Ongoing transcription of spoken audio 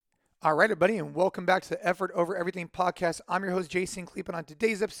All right, everybody, and welcome back to the Effort Over Everything podcast. I'm your host, Jason Kleep, and on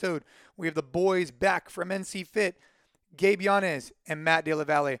today's episode, we have the boys back from NC Fit, Gabe Yanez and Matt De La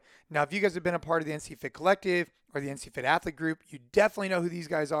Valle. Now, if you guys have been a part of the NC Fit Collective or the NC Fit Athlete Group, you definitely know who these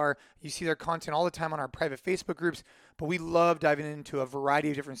guys are. You see their content all the time on our private Facebook groups, but we love diving into a variety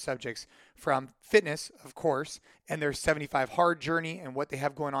of different subjects, from fitness, of course, and their 75 hard journey and what they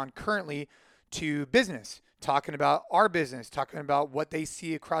have going on currently, to business, talking about our business, talking about what they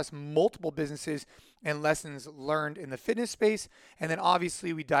see across multiple businesses and lessons learned in the fitness space. And then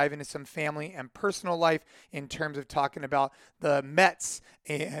obviously we dive into some family and personal life in terms of talking about the Mets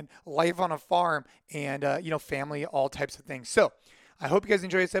and life on a farm and, family, all types of things. So I hope you guys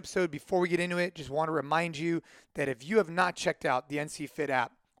enjoy this episode. Before we get into it, just want to remind you that if you have not checked out the NC Fit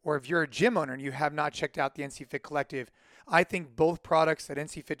app, or if you're a gym owner and you have not checked out the NC Fit Collective, I think both products that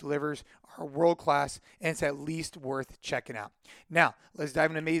NC Fit delivers are world-class, and it's at least worth checking out. Now, let's dive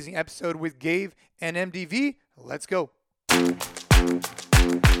into an amazing episode with Gabe and MDV. Let's go. So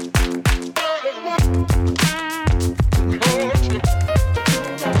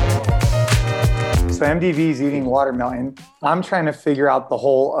MDV's eating watermelon. I'm trying to figure out the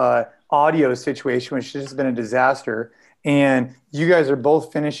whole audio situation, which has just been a disaster. And you guys are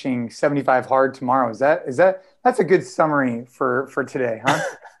both finishing 75 hard tomorrow. That's a good summary for today, huh?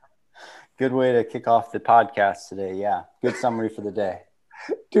 Good way to kick off the podcast today. Yeah. Good summary for the day.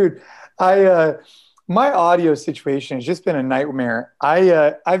 Dude, my audio situation has just been a nightmare.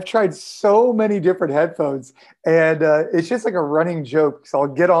 I've tried so many different headphones, and it's just like a running joke. So I'll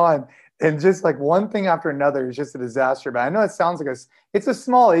get on and just like one thing after another is just a disaster. But I know it sounds like it's a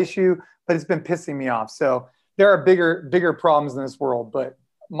small issue, but it's been pissing me off. So there are bigger problems in this world, but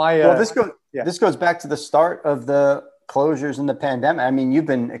this goes back to the start of the closures in the pandemic. I mean, you've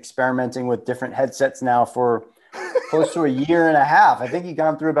been experimenting with different headsets now for close to a year and a half. I think you've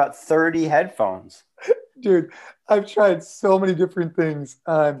gone through about 30 headphones. Dude, I've tried so many different things.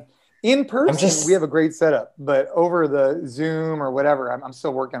 In person, we have a great setup, but over the Zoom or whatever, I'm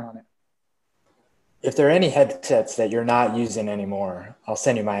still working on it. If there are any headsets that you're not using anymore, I'll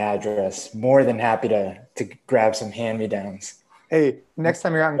send you my address. More than happy to grab some hand-me-downs. Hey, next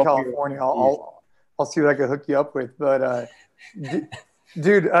time you're out in California, I'll see what I can hook you up with. But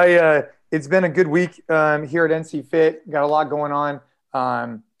dude, it's been a good week here at NC Fit. Got a lot going on.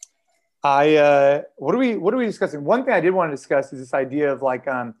 What are we discussing? One thing I did want to discuss is this idea of like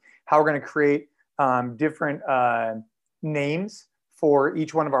how we're going to create different names for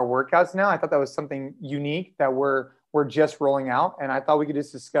each one of our workouts now. I thought that was something unique that we're just rolling out. And I thought we could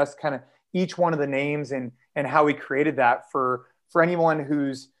just discuss kind of each one of the names and how we created that for anyone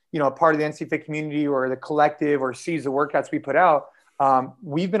who's, a part of the NC Fit community or the collective or sees the workouts we put out.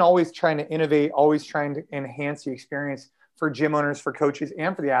 We've been always trying to innovate, always trying to enhance the experience for gym owners, for coaches,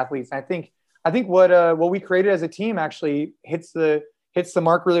 and for the athletes. And I think what we created as a team actually hits the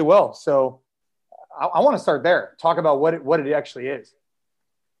mark really well. So I want to start there. Talk about what it actually is.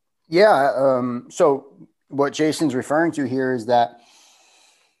 Yeah. So what Jason's referring to here is that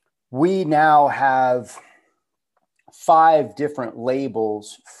we now have 5 different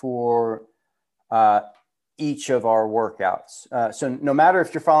labels for each of our workouts. So no matter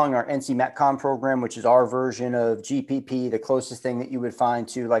if you're following our NC Metcon program, which is our version of GPP, the closest thing that you would find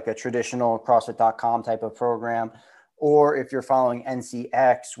to like a traditional CrossFit.com type of program, or if you're following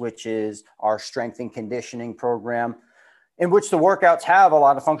NCX, which is our strength and conditioning program, in which the workouts have a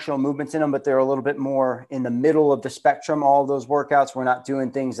lot of functional movements in them, but they're a little bit more in the middle of the spectrum. All of those workouts, we're not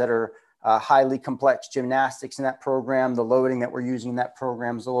doing things that are highly complex gymnastics in that program. The loading that we're using in that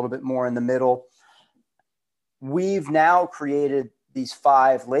program is a little bit more in the middle. We've now created these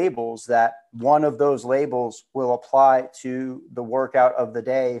 5 labels that one of those labels will apply to the workout of the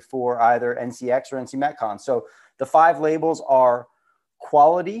day for either NCX or NC Metcon. So the 5 labels are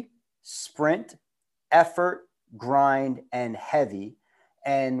quality, sprint, effort, grind, and heavy.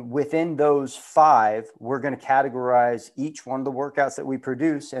 And within those 5, we're going to categorize each one of the workouts that we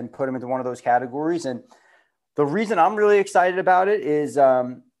produce and put them into one of those categories. And the reason I'm really excited about it is,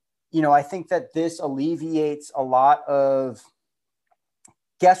 I think that this alleviates a lot of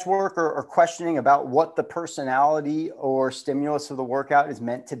guesswork or questioning about what the personality or stimulus of the workout is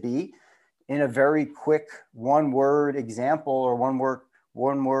meant to be. In a very quick one-word example or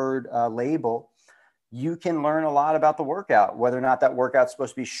one-word label, you can learn a lot about the workout, whether or not that workout's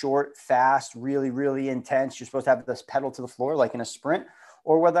supposed to be short, fast, really, really intense. You're supposed to have this pedal to the floor like in a sprint,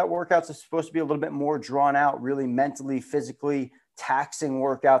 or whether that workout's supposed to be a little bit more drawn out, really mentally, physically taxing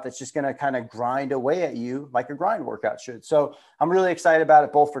workout that's just going to kind of grind away at you like a grind workout should. So I'm really excited about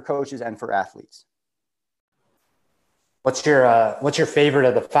it, both for coaches and for athletes. What's your favorite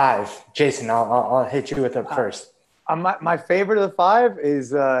of the five? Jason, I'll hit you with it first. My favorite of the five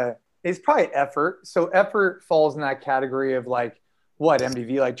is probably effort. So effort falls in that category of like what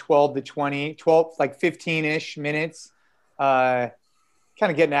MDV, like 12 to 20, 12, like 15-ish minutes, kind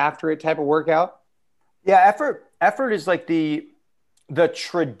of getting after it type of workout. Yeah, effort is like the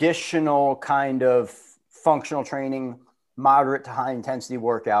traditional kind of functional training, moderate to high intensity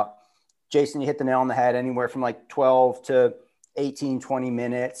workout. Jason, you hit the nail on the head, anywhere from like 12 to 18, 20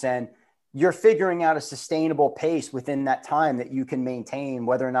 minutes. And you're figuring out a sustainable pace within that time that you can maintain,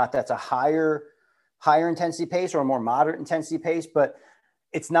 whether or not that's a higher intensity pace or a more moderate intensity pace. But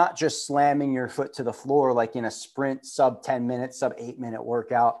it's not just slamming your foot to the floor like in a sprint sub 10 minutes, sub 8-minute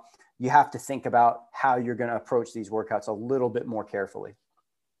workout. You have to think about how you're going to approach these workouts a little bit more carefully.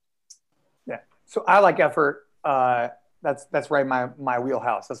 Yeah. So I like effort. That's right. My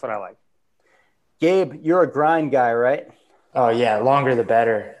wheelhouse. That's what I like. Gabe, you're a grind guy, right? Oh yeah. Longer, the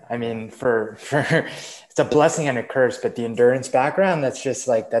better. I mean, for it's a blessing and a curse, but the endurance background, that's just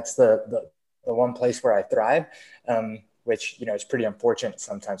like, that's the one place where I thrive. Which, is pretty unfortunate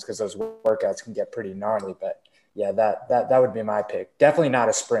sometimes because those workouts can get pretty gnarly, but yeah, that would be my pick. Definitely not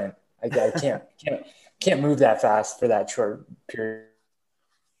a sprint. I can't move that fast for that short period.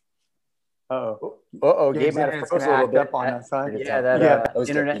 Gabe might have froze a little bit up on us, huh? Yeah,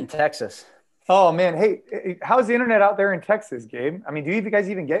 internet in Texas. Oh man, hey, how's the internet out there in Texas, Gabe? I mean, do you guys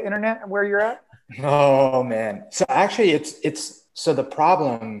even get internet where you're at? Oh man, so actually, so the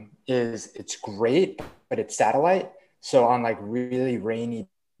problem is it's great, but it's satellite. So on like really rainy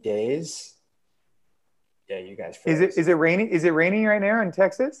days, yeah, you guys. Is it raining? Is it raining right now in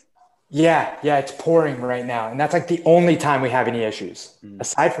Texas? Yeah, it's pouring right now, and that's like the only time we have any issues.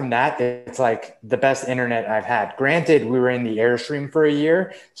 Aside from that, it's like the best internet I've had. Granted, we were in the Airstream for a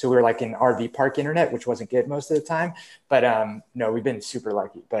year, so we were like in RV park internet, which wasn't good most of the time. But no, we've been super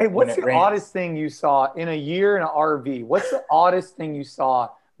lucky. But hey, what's the oddest thing you saw in a year in an RV? What's the oddest thing you saw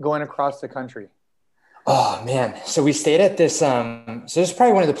going across the country? Oh man. So we stayed at this, so this is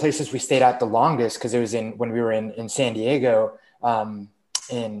probably one of the places we stayed at the longest because it was when we were in San Diego,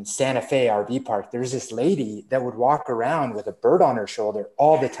 in Santa Fe RV park. There was this lady that would walk around with a bird on her shoulder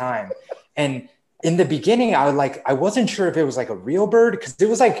all the time. And in the beginning, I wasn't sure if it was like a real bird because it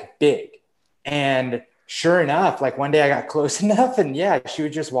was like big. And sure enough, like one day I got close enough and yeah, she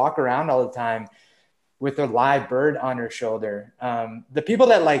would just walk around all the time with a live bird on her shoulder. The people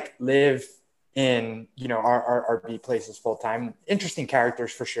that like live in, our RV places full time, interesting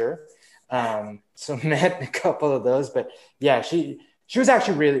characters for sure. So met a couple of those, but yeah, she was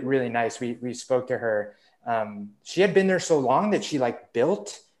actually really, really nice. We spoke to her. She had been there so long that she like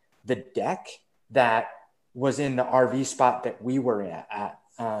built the deck that was in the RV spot that we were at.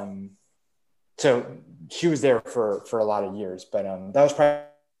 So she was there for a lot of years, but that was probably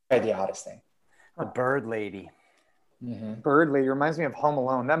the oddest thing. The bird lady. Mm-hmm. Bird Lady reminds me of Home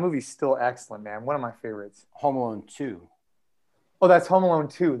Alone. That movie's still excellent, man. One of my favorites. Home Alone 2. Oh, that's Home Alone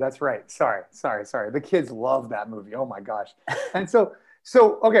 2. That's right. Sorry. The kids love that movie. Oh my gosh. And so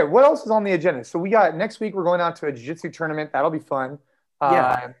okay, what else is on the agenda? So we got next week we're going out to a jiu-jitsu tournament. That'll be fun.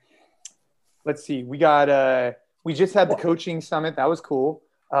 Yeah. Let's see. We just had the coaching summit. That was cool.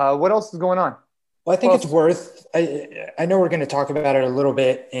 What else is going on? Well, I think it's worth, I know we're going to talk about it a little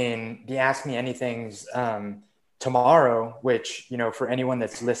bit in the Ask Me Anythings tomorrow, which, for anyone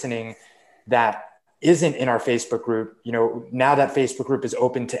that's listening that isn't in our Facebook group, now that Facebook group is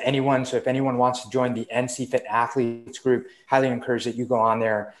open to anyone. So if anyone wants to join the NC Fit Athletes group, highly encourage that you go on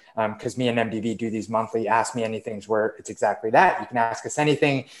there because me and MDV do these monthly Ask Me Anythings where it's exactly that. You can ask us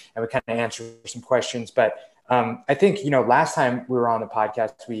anything and we kind of answer some questions. But I think, last time we were on the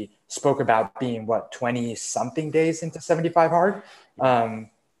podcast, we spoke about being 20 something days into 75 hard.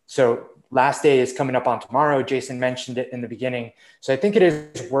 So last day is coming up on tomorrow. Jason mentioned it in the beginning. So I think it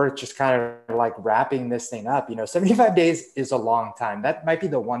is worth just kind of like wrapping this thing up. 75 days is a long time. That might be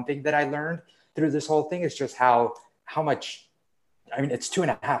the one thing that I learned through this whole thing is just how much, it's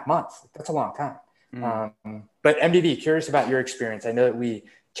 2.5 months. That's a long time. But MDV, curious about your experience. I know that we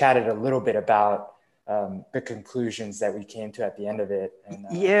chatted a little bit about the conclusions that we came to at the end of it. And,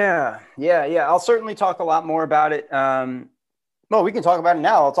 Yeah. I'll certainly talk a lot more about it. Well, we can talk about it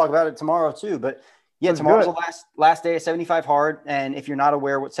now. I'll talk about it tomorrow too. But yeah, tomorrow's the last day of 75 hard. And if you're not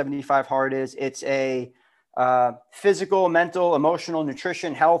aware what 75 hard is, it's a physical, mental, emotional,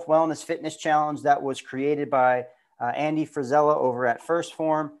 nutrition, health, wellness, fitness challenge that was created by Andy Frisella over at First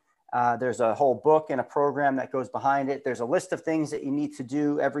Form. There's a whole book and a program that goes behind it. There's a list of things that you need to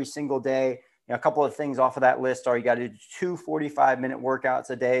do every single day You know, a couple of things off of that list are you got to do 2 45-minute workouts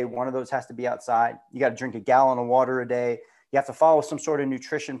a day. One of those has to be outside. You got to drink a gallon of water a day. You have to follow some sort of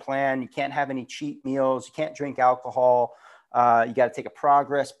nutrition plan. You can't have any cheat meals. You can't drink alcohol. You got to take a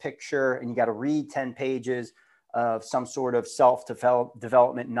progress picture, and you got to read 10 pages of some sort of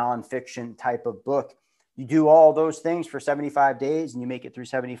self-development nonfiction type of book. You do all those things for 75 days and you make it through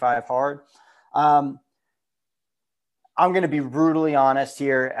 75 hard. I'm going to be brutally honest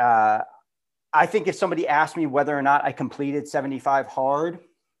here. I think if somebody asked me whether or not I completed 75 hard,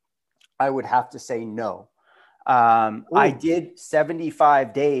 I would have to say no. I did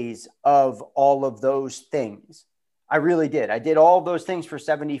 75 days of all of those things. I really did. I did all of those things for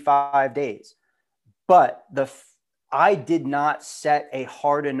 75 days. But I did not set a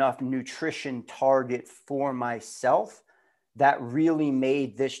hard enough nutrition target for myself that really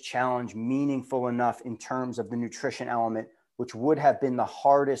made this challenge meaningful enough in terms of the nutrition element, which would have been the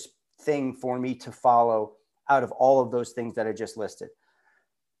hardest thing for me to follow out of all of those things that I just listed.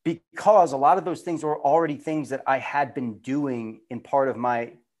 Because a lot of those things were already things that I had been doing in part of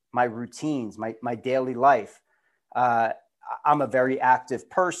my routines, my daily life. I'm a very active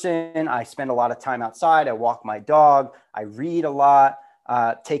person. I spend a lot of time outside. I walk my dog. I read a lot.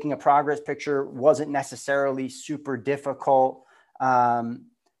 Taking a progress picture wasn't necessarily super difficult.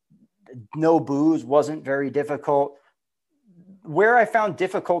 No booze wasn't very difficult. Where I found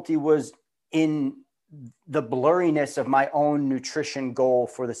difficulty was in the blurriness of my own nutrition goal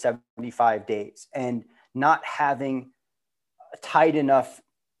for the 75 days and not having a tight enough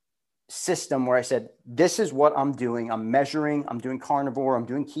system where I said, this is what I'm doing. I'm measuring, I'm doing carnivore, I'm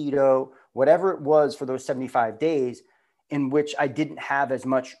doing keto, whatever it was for those 75 days, in which I didn't have as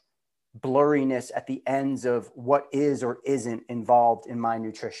much blurriness at the ends of what is or isn't involved in my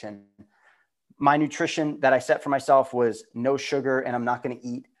nutrition. My nutrition that I set for myself was no sugar, and I'm not going to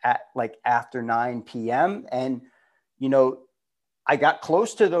eat at like after 9 p.m. And, you know, I got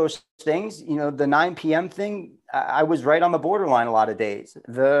close to those things. You know, the 9 p.m. thing, I was right on the borderline a lot of days.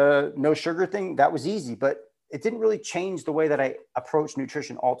 The no sugar thing, that was easy, but it didn't really change the way that I approach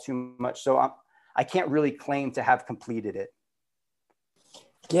nutrition all too much. So I can't really claim to have completed it.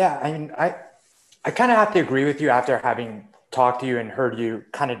 Yeah, I mean, I kind of have to agree with you after having talked to you and heard you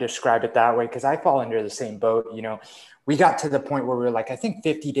kind of describe it that way, because I fall under the same boat. You know, we got to the point where we were like, I think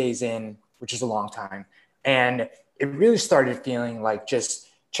 50 days in, which is a long time. And it really started feeling like just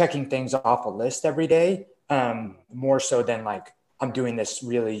checking things off a list every day, more so than like I'm doing this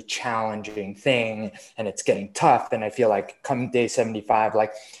really challenging thing and it's getting tough. And I feel like come day 75,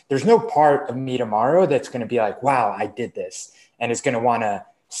 like there's no part of me tomorrow that's going to be like, wow, I did this, and is going to want to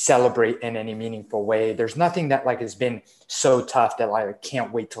celebrate in any meaningful way. There's nothing that like has been so tough that like I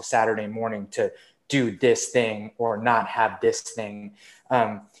can't wait till Saturday morning to do this thing or not have this thing.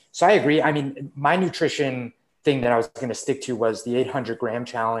 So I agree. I mean, my nutrition thing that I was going to stick to was the 800 gram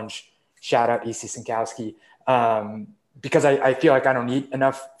challenge. Shout out EC Sinkowski. Because I feel like I don't eat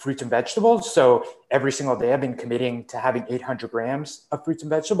enough fruits and vegetables. So every single day I've been committing to having 800 grams of fruits and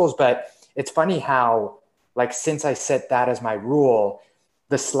vegetables. But it's funny how, like, since I set that as my rule,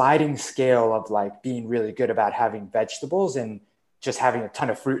 the sliding scale of like being really good about having vegetables and just having a ton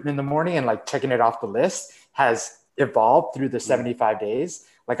of fruit in the morning and like checking it off the list has evolved through the 75 days.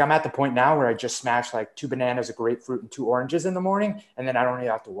 Like I'm at the point now where I just smash like 2 bananas, a grapefruit, and 2 oranges in the morning, and then I don't even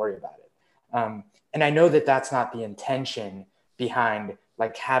have to worry about it. And I know that that's not the intention behind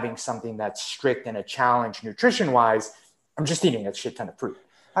like having something that's strict and a challenge nutrition wise. I'm just eating a shit ton of fruit.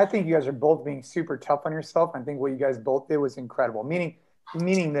 I think you guys are both being super tough on yourself. I think what you guys both did was incredible. Meaning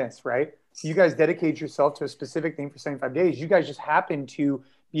this, right? You guys dedicate yourself to a specific thing for 75 days. You guys just happen to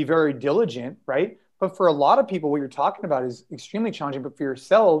be very diligent, right? But for a lot of people, what you're talking about is extremely challenging. But for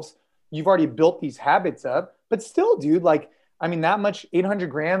yourselves, you've already built these habits up. But still, dude, like, I mean, that much 800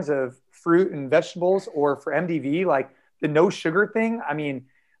 grams of fruit and vegetables, or for MDV, like the no sugar thing. I mean,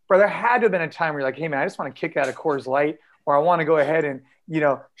 bro, there had to have been a time where you're like, hey, man, I just want to kick out a Coors Light, or I want to go ahead and, you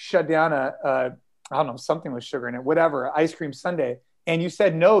know, shut down I don't know, something with sugar in it, whatever, ice cream sundae. And you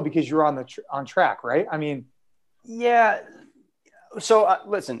said no because you were on track, right? I mean, yeah. So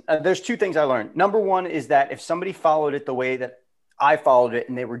listen, there's 2 things I learned. Number one is that if somebody followed it the way that I followed it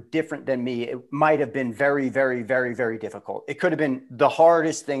and they were different than me, it might have been very, very, very, very difficult. It could have been the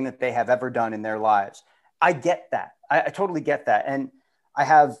hardest thing that they have ever done in their lives. I get that. I totally get that. And I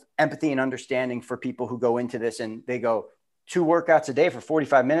have empathy and understanding for people who go into this and they go 2 workouts a day for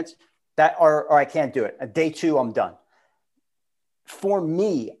 45 minutes or I can't do it. Day 2, I'm done. For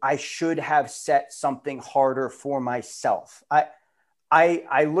me, I should have set something harder for myself.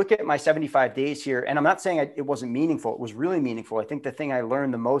 I look at my 75 days here, and I'm not saying it wasn't meaningful. It was really meaningful. I think the thing I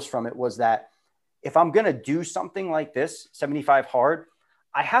learned the most from it was that if I'm going to do something like this, 75 hard,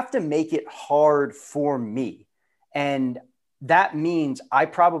 I have to make it hard for me. And that means I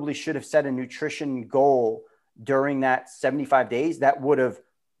probably should have set a nutrition goal during that 75 days that would have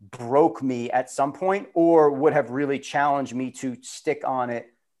broke me at some point, or would have really challenged me to stick on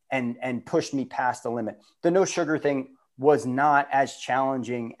it and pushed me past the limit. The no sugar thing was not as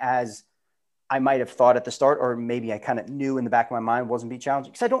challenging as I might have thought at the start, or maybe I kind of knew in the back of my mind wasn't be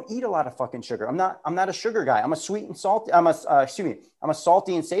challenging, because I don't eat a lot of fucking sugar. I'm not a sugar guy. I'm a sweet and salty. I'm a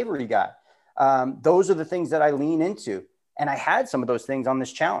salty and savory guy. Those are the things that I lean into. And I had some of those things on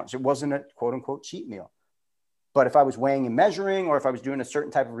this challenge. It wasn't a quote unquote cheat meal. But if I was weighing and measuring, or if I was doing a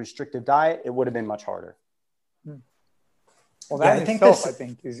certain type of restrictive diet, it would have been much harder. Well, that in itself, I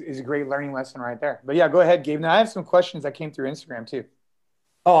think, is a great learning lesson right there. But yeah, go ahead, Gabe. Now I have some questions that came through Instagram too.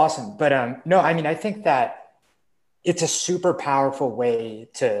 Oh, awesome. But no, I mean, I think that it's a super powerful way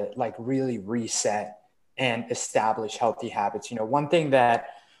to like really reset and establish healthy habits. You know, one thing that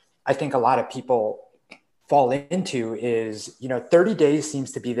I think a lot of people fall into is, 30 days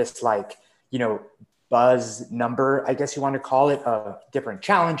seems to be this like, buzz number, I guess you want to call it, of different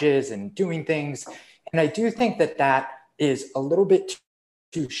challenges and doing things. And I do think that that is a little bit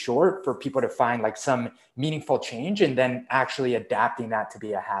too short for people to find like some meaningful change and then actually adapting that to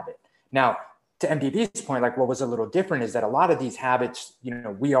be a habit. Now, to MDV's point, like what was a little different is that a lot of these habits,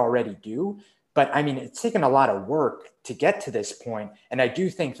 we already do, but I mean, it's taken a lot of work to get to this point. And I do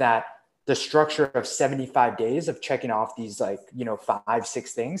think that the structure of 75 days of checking off these like, 5-6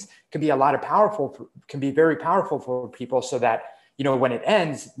 things can be very powerful for people, so that, when it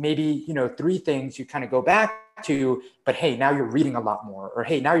ends, maybe, 3 things you kind of go back to, but hey, now you're reading a lot more, or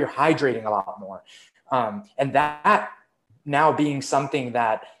hey, now you're hydrating a lot more. And that now being something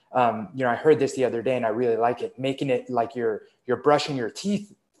that, I heard this the other day and I really like it, making it like you're brushing your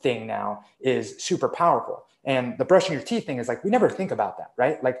teeth thing now is super powerful. And the brushing your teeth thing is like, we never think about that,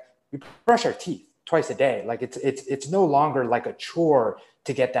 right? Like we brush our teeth twice a day. Like it's no longer like a chore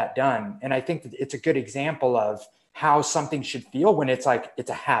to get that done. And I think that it's a good example of how something should feel when it's like, it's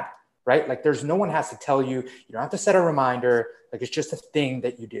a habit, right? Like no one has to tell you, you don't have to set a reminder. Like it's just a thing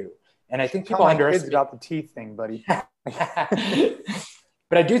that you do. And I think people underestimate about the teeth thing, buddy.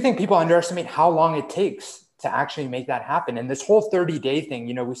 But I do think people underestimate how long it takes to actually make that happen. And this whole 30-day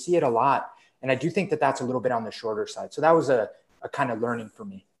thing, we see it a lot. And I do think that that's a little bit on the shorter side. So that was a kind of learning for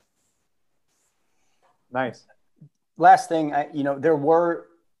me. Nice. Last thing, there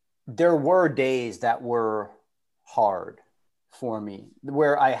were days that were hard for me,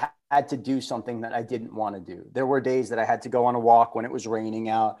 where I had to do something that I didn't want to do. There were days that I had to go on a walk when it was raining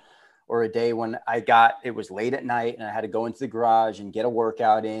out, or a day when it was late at night and I had to go into the garage and get a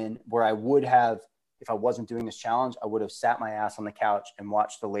workout in, where I would have, if I wasn't doing this challenge, I would have sat my ass on the couch and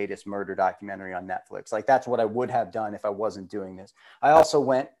watched the latest murder documentary on Netflix. Like that's what I would have done if I wasn't doing this. I also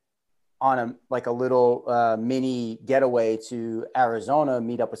went on a little mini getaway to Arizona,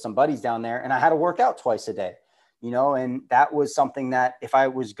 meet up with some buddies down there. And I had to work out twice a day, and that was something that if I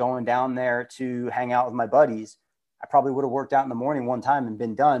was going down there to hang out with my buddies, I probably would have worked out in the morning one time and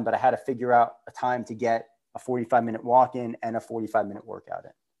been done, but I had to figure out a time to get a 45-minute walk in and a 45-minute workout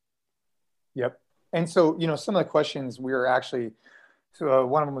in. Yep. And so, some of the questions we were actually, so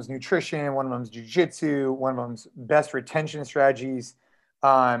one of them was nutrition, one of them was jujitsu, one of them's best retention strategies.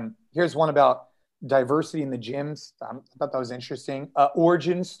 Here's one about diversity in the gyms. I thought that was interesting.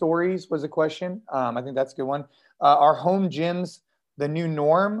 Origin stories was a question. I think that's a good one. Are home gyms the new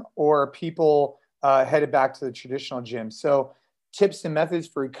norm, or are people headed back to the traditional gym? So tips and methods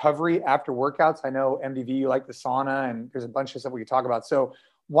for recovery after workouts. I know MDV, you like the sauna, and there's a bunch of stuff we could talk about. So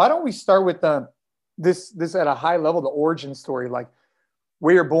why don't we start with this at a high level, the origin story, like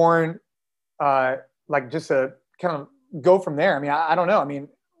where you're born, like just to kind of go from there. I mean, I don't know. I mean,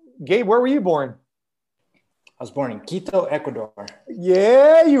 Gabe, where were you born? I was born in Quito, Ecuador.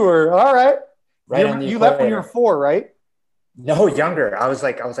 Yeah, you were. All right. You left when you were 4, right? No, younger. I was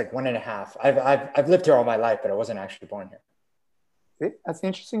like 1.5. I've lived here all my life, but I wasn't actually born here. See? That's an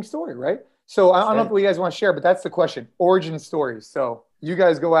interesting story, right? So I don't know if you guys want to share, but that's the question. Origin stories. So you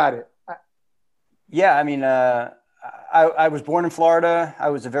guys go at it. Yeah, I mean, I was born in Florida. I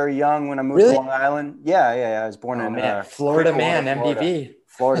was very young when I moved to Long Island. Yeah. I was born in Florida man, MDV.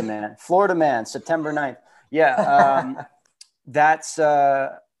 Florida man, September 9th. Yeah, that's,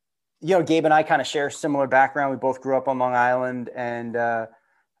 Gabe and I kind of share a similar background. We both grew up on Long Island and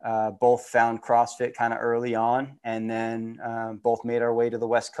both found CrossFit kind of early on, and then both made our way to the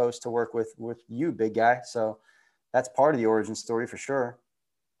West Coast to work with you, big guy. So that's part of the origin story for sure.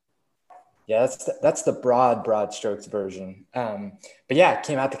 Yeah, that's the broad strokes version. But yeah,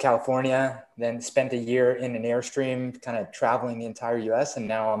 came out to California, then spent a year in an Airstream, kind of traveling the entire U.S., and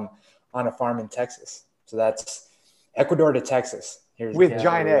now I'm on a farm in Texas. So that's Ecuador to Texas. With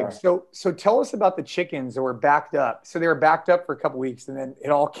giant eggs. So tell us about the chickens that were backed up. So they were backed up for a couple of weeks, and then it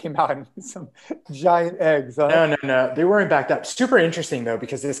all came out in some giant eggs. Huh? No, they weren't backed up. Super interesting though,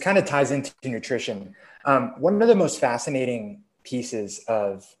 because this kind of ties into nutrition. One of the most fascinating pieces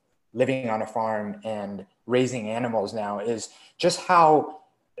of living on a farm and raising animals now is just how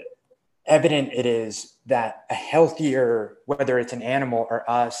evident it is that a healthier, whether it's an animal or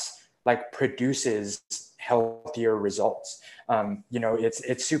us, like produces healthier results.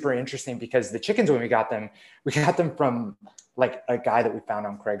 It's super interesting because the chickens, when we got them from like a guy that we found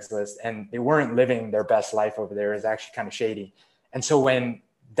on Craigslist, and they weren't living their best life over there. It was actually kind of shady. And so when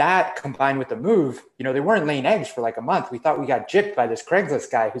that combined with the move, they weren't laying eggs for like a month. We thought we got gypped by this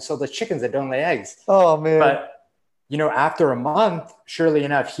Craigslist guy who sold us chickens that don't lay eggs. Oh man. But, after a month, surely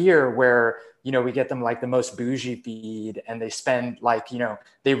enough here where, we get them like the most bougie feed, and they spend like,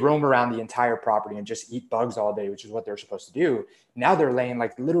 they roam around the entire property and just eat bugs all day, which is what they're supposed to do. Now they're laying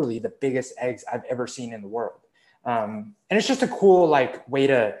like literally the biggest eggs I've ever seen in the world. And it's just a cool like way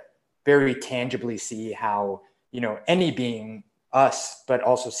to very tangibly see how, any being, us, but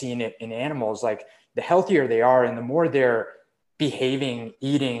also seeing it in animals, like the healthier they are and the more they're behaving,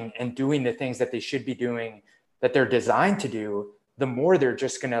 eating, and doing the things that they should be doing, that they're designed to do, the more they're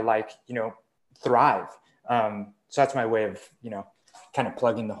just going to like, thrive. So that's my way of, kind of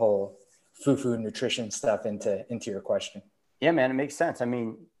plugging the whole food nutrition stuff into your question. Yeah, man, it makes sense. I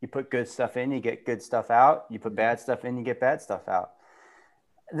mean, you put good stuff in, you get good stuff out. You put bad stuff in, you get bad stuff out.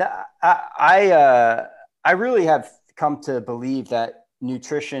 I really have come to believe that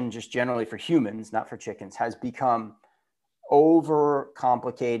nutrition, just generally for humans, not for chickens, has become over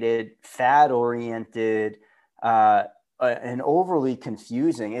complicated, fad oriented, and overly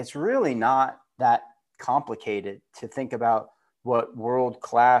confusing. It's really not that complicated to think about what world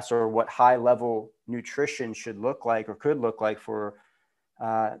class or what high level nutrition should look like or could look like for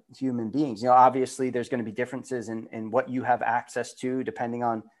human beings. Obviously there's going to be differences in what you have access to depending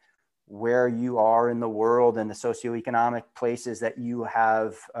on where you are in the world and the socioeconomic places that you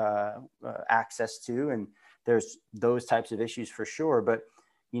have access to. And there's those types of issues for sure. But,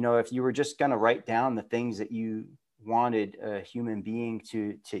 if you were just going to write down the things that you wanted a human being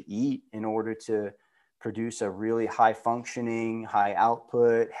to eat in order to produce a really high functioning, high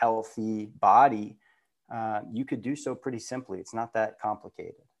output, healthy body, you could do so pretty simply. It's not that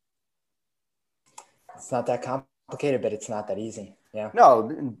complicated. It's not that complicated, but it's not that easy. Yeah.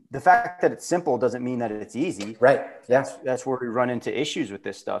 No, the fact that it's simple doesn't mean that it's easy. Right. Yeah. That's where we run into issues with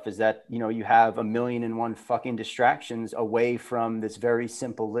this stuff is that, you have 1,000,001 fucking distractions away from this very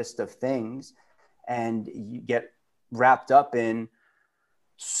simple list of things. And you get wrapped up in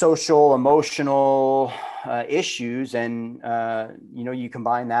social, emotional issues. And, you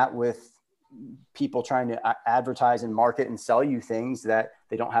combine that with people trying to advertise and market and sell you things that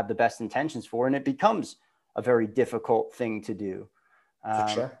they don't have the best intentions for. And it becomes a very difficult thing to do. For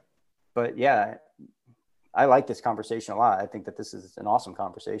sure. But yeah, I like this conversation a lot. I think that this is an awesome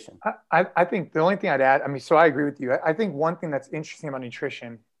conversation. I think the only thing I'd add, so I agree with you. I think one thing that's interesting about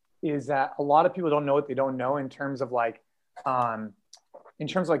nutrition is that a lot of people don't know what they don't know in terms of like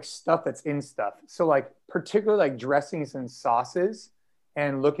stuff that's in stuff. So like particularly like dressings and sauces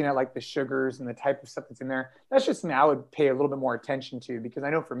and looking at like the sugars and the type of stuff that's in there. That's just something I would pay a little bit more attention to because I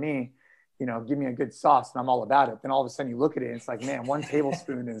know for me, give me a good sauce and I'm all about it. Then all of a sudden you look at it and it's like, man, 1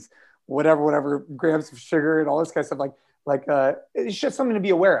 tablespoon is whatever grams of sugar and all this kind of stuff. Like it's just something to be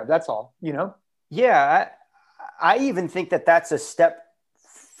aware of. That's all, Yeah. I even think that that's a step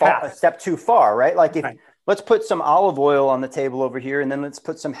too far, right? Like if let's put some olive oil on the table over here and then let's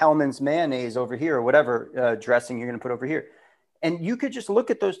put some Hellmann's mayonnaise over here or whatever dressing you're going to put over here. And you could just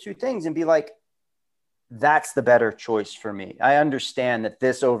look at those two things and be like, that's the better choice for me. I understand that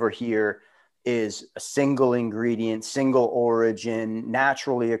this over here is a single ingredient, single origin,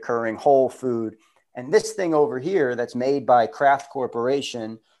 naturally occurring whole food. And this thing over here that's made by Kraft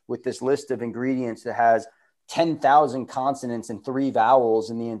Corporation with this list of ingredients that has 10,000 consonants and 3 vowels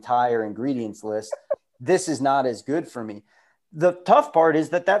in the entire ingredients list, this is not as good for me. The tough part is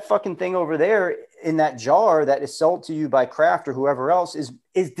that fucking thing over there in that jar that is sold to you by Kraft or whoever else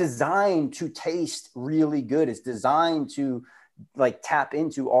is designed to taste really good. It's designed to like tap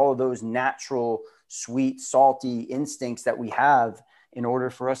into all of those natural, sweet, salty instincts that we have in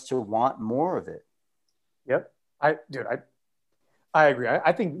order for us to want more of it. Yep. I agree.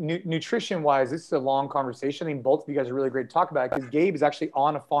 I think nutrition wise, this is a long conversation. I think both of you guys are really great to talk about because Gabe is actually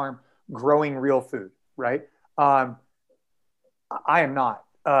on a farm growing real food, right? I am not.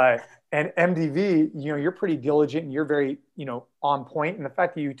 And MDV, you're pretty diligent and you're very, on point. And the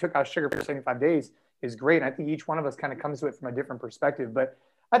fact that you took out sugar for 75 days is great. And I think each one of us kind of comes to it from a different perspective. But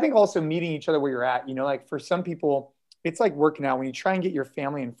I think also meeting each other where you're at, like for some people, it's like working out. When you try and get your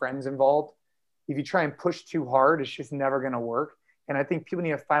family and friends involved, if you try and push too hard, it's just never going to work. And I think people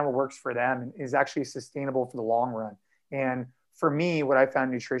need to find what works for them and is actually sustainable for the long run. And for me, what I found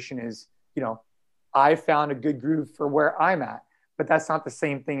in nutrition is, I found a good groove for where I'm at, but that's not the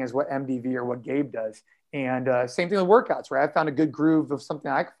same thing as what MDV or what Gabe does. And same thing with workouts, right? I found a good groove of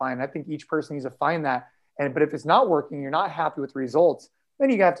something I can find. I think each person needs to find that. But if it's not working, you're not happy with the results, then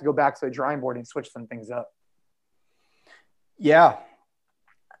you have to go back to the drawing board and switch some things up. Yeah.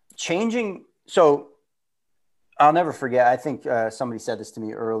 Changing. So I'll never forget. I think somebody said this to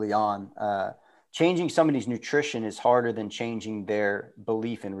me early on. Changing somebody's nutrition is harder than changing their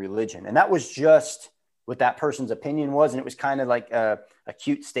belief in religion. And that was just what that person's opinion was. And it was kind of like a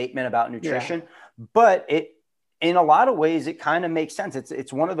cute statement about nutrition, but in a lot of ways, it kind of makes sense.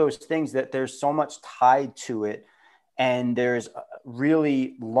 It's one of those things that there's so much tied to it. And there's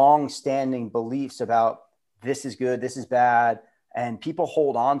really long-standing beliefs about this is good, this is bad. And people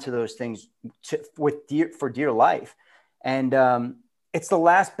hold on to those things for dear life. And it's the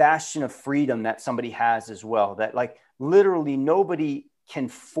last bastion of freedom that somebody has as well, that like literally nobody can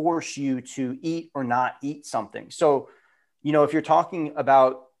force you to eat or not eat something. So, if you're talking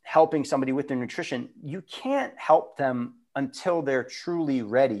about helping somebody with their nutrition, you can't help them until they're truly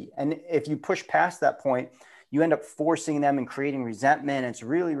ready. And if you push past that point, you end up forcing them and creating resentment. It's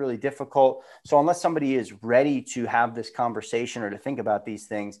really, really difficult. So unless somebody is ready to have this conversation or to think about these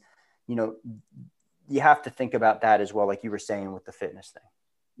things, you have to think about that as well, like you were saying with the fitness thing.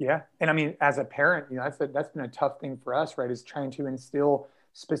 Yeah. And I mean, as a parent, that's been a tough thing for us, right? Is trying to instill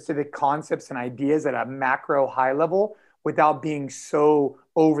specific concepts and ideas at a macro high level without being so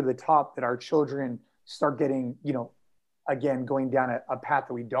over the top that our children start getting, again, going down a path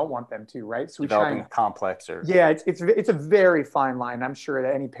that we don't want them to, right? So we developing a complex or it's a very fine line. I'm sure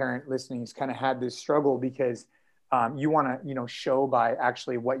that any parent listening has kind of had this struggle because you want to, show by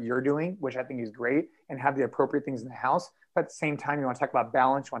actually what you're doing, which I think is great, and have the appropriate things in the house. But at the same time, you want to talk about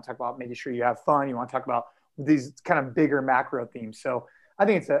balance. You want to talk about making sure you have fun. You want to talk about these kind of bigger macro themes. So I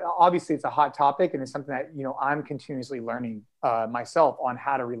think obviously it's a hot topic, and it's something that, I'm continuously learning myself on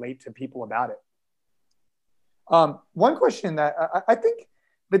how to relate to people about it. One question that I think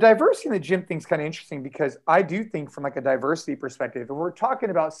the diversity in the gym thing is kind of interesting, because I do think from like a diversity perspective, and we're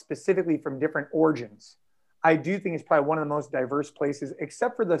talking about specifically from different origins, I do think it's probably one of the most diverse places,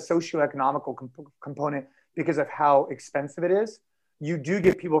 except for the socioeconomical component, because of how expensive it is. You do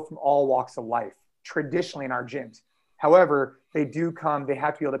get people from all walks of life traditionally in our gyms. However, they have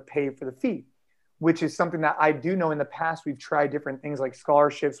to be able to pay for the fee, which is something that I do know in the past. We've tried different things like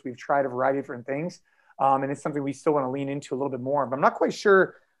scholarships. We've tried a variety of different things. And it's something we still want to lean into a little bit more. But I'm not quite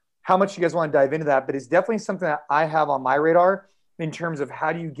sure how much you guys want to dive into that, but it's definitely something that I have on my radar in terms of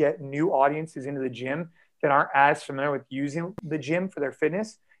how do you get new audiences into the gym that aren't as familiar with using the gym for their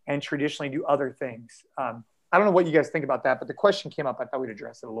fitness and traditionally do other things. I don't know what you guys think about that, but the question came up. I thought we'd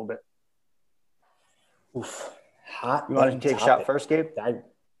address it a little bit. Oof. Hot. You want to take a shot first, Gabe?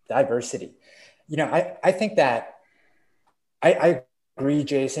 Diversity. I think that I agree,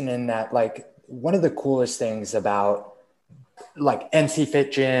 Jason, in that like one of the coolest things about like NC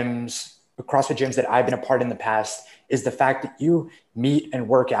Fit gyms, CrossFit gyms that I've been a part in the past is the fact that you meet and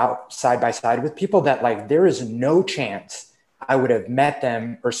work out side by side with people that like there is no chance I would have met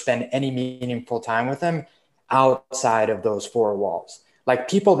them or spend any meaningful time with them outside of those four walls. Like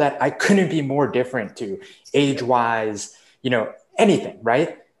people that I couldn't be more different to age-wise, anything,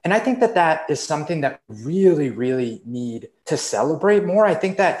 right? And I think that that is something that we really, really need to celebrate more. I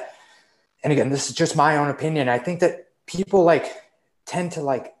think that, and again, this is just my own opinion, I think that people like tend to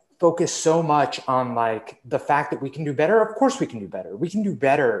like focus so much on like the fact that we can do better. Of course we can do better. We can do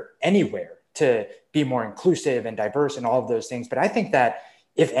better anywhere to be more inclusive and diverse and all of those things. But I think that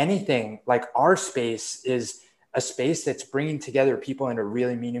if anything, like our space is a space that's bringing together people in a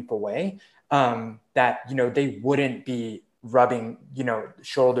really meaningful way, that, they wouldn't be rubbing,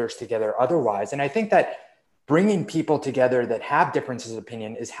 shoulders together otherwise. And I think that bringing people together that have differences of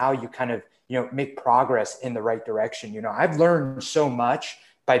opinion is how you kind of, make progress in the right direction. I've learned so much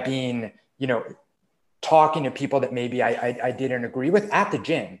by being, talking to people that maybe I didn't agree with at the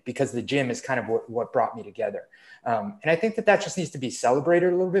gym, because the gym is kind of what brought me together. And I think that just needs to be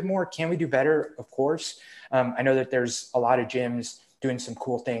celebrated a little bit more. Can we do better? Of course. I know that there's a lot of gyms doing some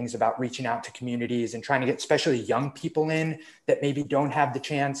cool things about reaching out to communities and trying to get especially young people in that maybe don't have the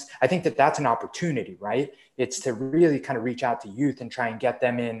chance. I think that that's an opportunity, right? It's to really kind of reach out to youth and try and get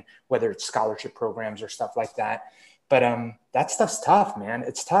them in, whether it's scholarship programs or stuff like that. But that stuff's tough, man.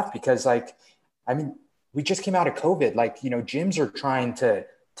 It's tough because like, I mean, we just came out of COVID, like, you know, gyms are trying to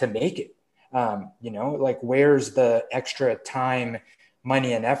make it, you know, like where's the extra time,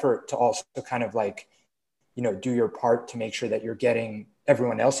 money and effort to also kind of like, you know, do your part to make sure that you're getting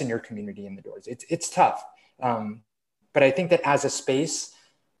everyone else in your community in the doors. It's tough. But I think that as a space,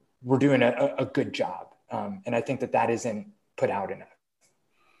 we're doing a good job. And I think that isn't put out enough.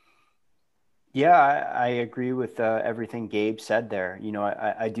 Yeah, I agree with everything Gabe said there. You know,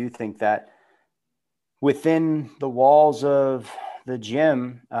 I do think that within the walls of the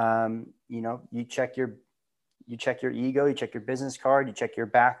gym, you know, you check your ego, you check your business card, you check your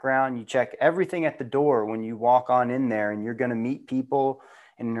background, you check everything at the door when you walk on in there, and you're going to meet people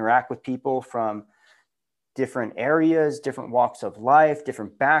and interact with people from different areas, different walks of life,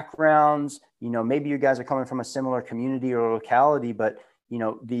 different backgrounds. You know, maybe you guys are coming from a similar community or locality, but you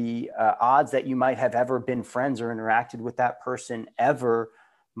know, the odds that you might have ever been friends or interacted with that person ever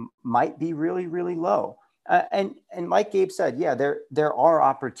might be really, really low. And like Gabe said, yeah, there are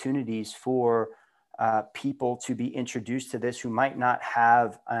opportunities for people to be introduced to this who might not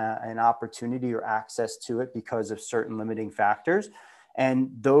have an opportunity or access to it because of certain limiting factors. And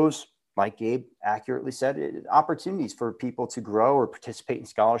those, like Gabe accurately said, opportunities for people to grow or participate in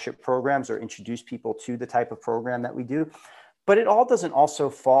scholarship programs or introduce people to the type of program that we do. But it all doesn't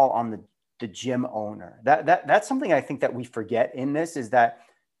also fall on the gym owner. That's something I think that we forget in this, is that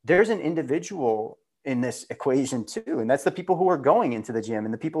there's an individual in this equation too. And that's the people who are going into the gym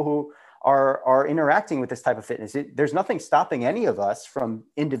and the people who are interacting with this type of fitness. There's nothing stopping any of us from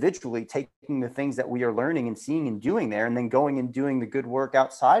individually taking the things that we are learning and seeing and doing there, and then going and doing the good work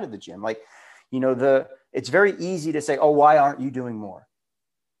outside of the gym. Like, you know, it's very easy to say, oh, why aren't you doing more?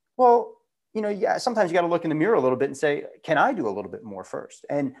 Well, you know, yeah, sometimes you got to look in the mirror a little bit and say, can I do a little bit more first?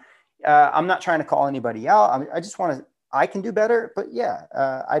 And I'm not trying to call anybody out. I just want to, I can do better, but yeah,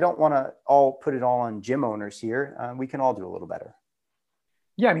 I don't want to all put it all on gym owners here. We can all do a little better.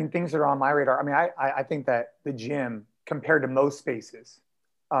 Yeah, I mean, things that are on my radar. I mean, I think that the gym, compared to most spaces,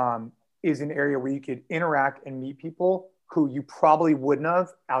 is an area where you could interact and meet people who you probably wouldn't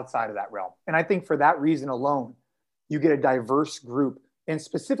have outside of that realm. And I think for that reason alone, you get a diverse group. And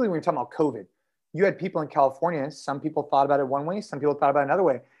specifically when you're talking about COVID, you had people in California, some people thought about it one way, some people thought about it another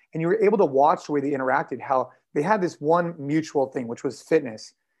way. And you were able to watch the way they interacted, how they had this one mutual thing, which was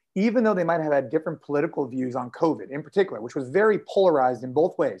fitness, even though they might have had different political views on COVID in particular, which was very polarized in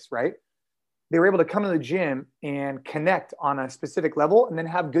both ways, right? They were able to come to the gym and connect on a specific level and then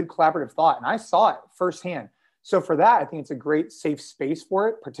have good collaborative thought. And I saw it firsthand. So for that, I think it's a great safe space for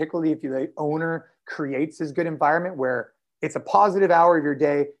it, particularly if the owner creates this good environment where it's a positive hour of your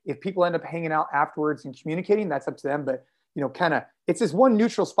day. If people end up hanging out afterwards and communicating, that's up to them. But, you know, kind of, it's this one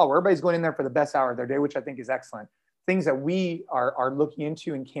neutral spot where everybody's going in there for the best hour of their day, which I think is excellent. Things that we are looking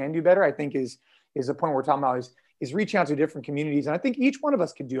into and can do better, I think is the point we're talking about is reaching out to different communities. And I think each one of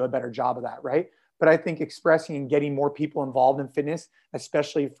us could do a better job of that, right? But I think expressing and getting more people involved in fitness,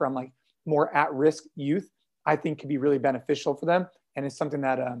 especially from like more at-risk youth, I think could be really beneficial for them. And it's something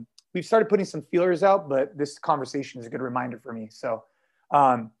that we've started putting some feelers out, but this conversation is a good reminder for me. So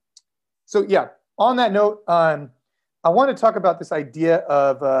yeah, on that note, I want to talk about this idea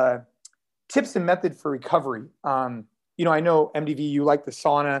of tips and method for recovery. You know, I know MDV, you like the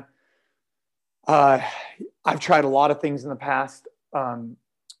sauna. I've tried a lot of things in the past.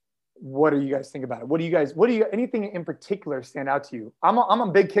 What do you guys think about it? What do you, anything in particular stand out to you? I'm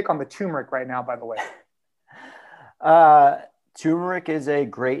a big kick on the turmeric right now, by the way. Turmeric is a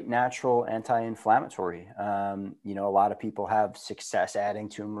great natural anti-inflammatory. You know, a lot of people have success adding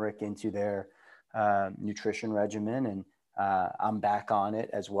turmeric into their nutrition regimen, and I'm back on it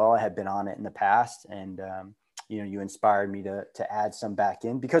as well. I had been on it in the past, and you know, you inspired me to add some back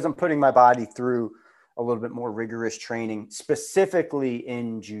in because I'm putting my body through a little bit more rigorous training, specifically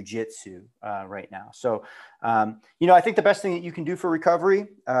in jiu-jitsu right now. So, you know, I think the best thing that you can do for recovery,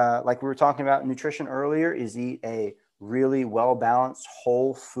 like we were talking about nutrition earlier, is eat a really well-balanced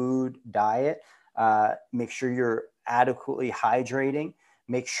whole food diet. Make sure you're adequately hydrating.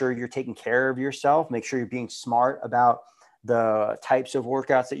 Make sure you're taking care of yourself. Make sure you're being smart about the types of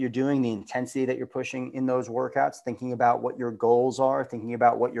workouts that you're doing, the intensity that you're pushing in those workouts, thinking about what your goals are, thinking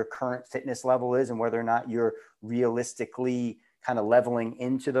about what your current fitness level is and whether or not you're realistically kind of leveling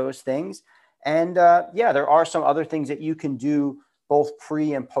into those things. And yeah, there are some other things that you can do both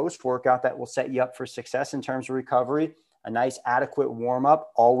pre and post workout that will set you up for success in terms of recovery. A nice adequate warm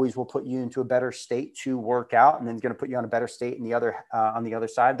up always will put you into a better state to work out, and then it's going to put you on a better state in the other on the other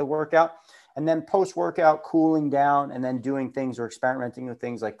side of the workout. And then post workout, cooling down, and then doing things or experimenting with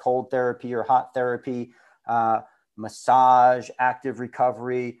things like cold therapy or hot therapy, massage, active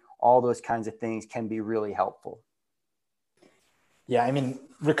recovery, all those kinds of things can be really helpful. Yeah, I mean,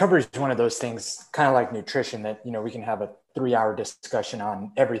 recovery is one of those things, kind of like nutrition, that, you know, we can have a 3-hour discussion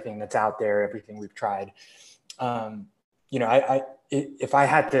on everything that's out there, everything we've tried. You know, if I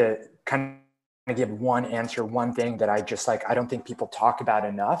had to kind of give one answer, one thing that I just like, I don't think people talk about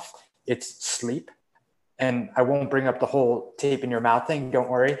enough, it's sleep. And I won't bring up the whole tape in your mouth thing, don't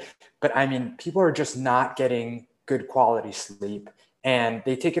worry. But I mean, people are just not getting good quality sleep, and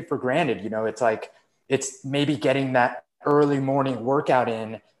they take it for granted. You know, it's like, it's maybe getting that early morning workout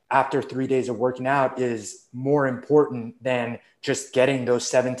in after 3 days of working out is more important than just getting those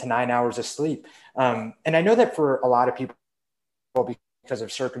 7 to 9 hours of sleep. And I know that for a lot of people, because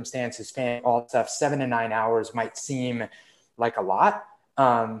of circumstances, all that stuff, 7 to 9 hours might seem like a lot.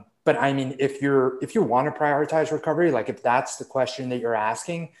 But I mean, if you want to prioritize recovery, like if that's the question that you're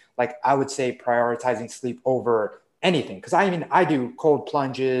asking, like I would say prioritizing sleep over anything. Cause I mean, I do cold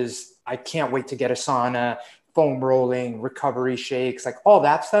plunges. I can't wait to get a sauna, foam rolling, recovery shakes, like all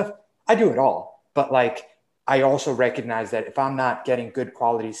that stuff. I do it all. But like, I also recognize that if I'm not getting good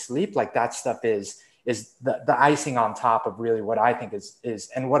quality sleep, like that stuff is the icing on top of really what I think is,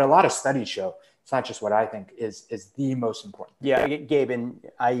 and what a lot of studies show. It's not just what I think is the most important. Yeah, Gabe, and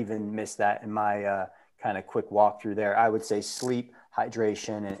I even missed that in my kind of quick walkthrough there. I would say sleep,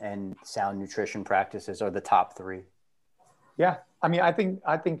 hydration, and sound nutrition practices are the top 3. Yeah. I mean, I think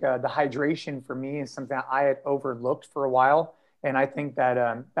the hydration for me is something that I had overlooked for a while. And I think that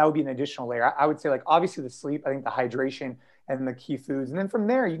that would be an additional layer. I would say, like, obviously the sleep, I think the hydration and the key foods. And then from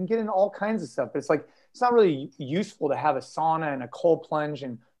there, you can get into all kinds of stuff. But it's like, it's not really useful to have a sauna and a cold plunge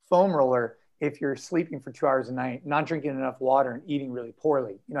and foam roller if you're sleeping for 2 hours a night, not drinking enough water, and eating really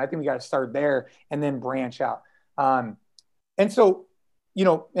poorly. You know, I think we got to start there and then branch out. And so, you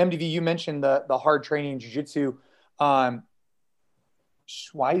know, MDV, you mentioned the hard training in jiu-jitsu.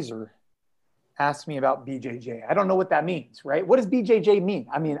 Schweizer asked me about BJJ. I don't know what that means, right? What does BJJ mean?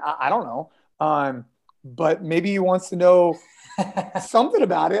 I mean, I don't know. But maybe he wants to know something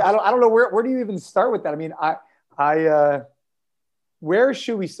about it. I don't know where do you even start with that? I mean, where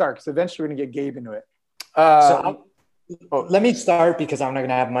should we start? Because eventually we're gonna get Gabe into it. Let me start, because I'm not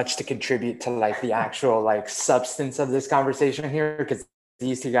gonna have much to contribute to like the actual like substance of this conversation here, because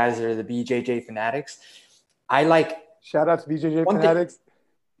these two guys are the BJJ fanatics. Shout out to BJJ fanatics.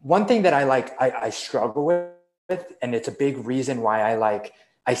 One thing that I struggle with, and it's a big reason why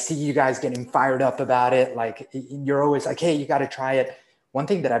I see you guys getting fired up about it. Like, you're always like, hey, you got to try it. One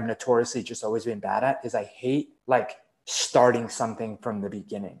thing that I've notoriously just always been bad at is I hate like starting something from the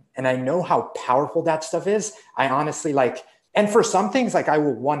beginning. And I know how powerful that stuff is. I honestly like, and for some things, like I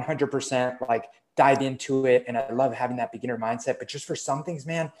will 100% like dive into it. And I love having that beginner mindset, but just for some things,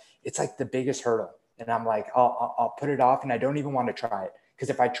 man, it's like the biggest hurdle. And I'm like, I'll put it off, and I don't even want to try it.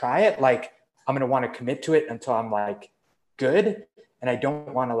 Because if I try it, like I'm going to want to commit to it until I'm like good. And I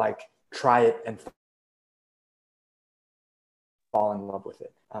don't want to like try it and fall in love with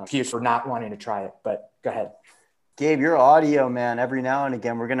it. Excuse for not wanting to try it, but go ahead. Gabe, your audio, man, every now and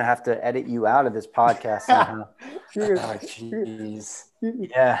again, we're going to have to edit you out of this podcast somehow. Oh, jeez.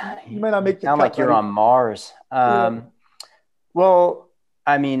 Yeah. You might not make the sound cut, like you're buddy. on Mars. Well,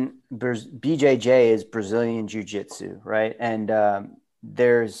 I mean, BJJ is Brazilian Jiu-Jitsu, right? And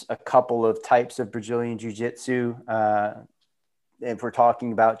there's a couple of types of Brazilian Jiu-Jitsu. If we're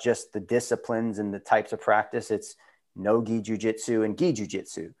talking about just the disciplines and the types of practice, it's no-gi Jiu-Jitsu and gi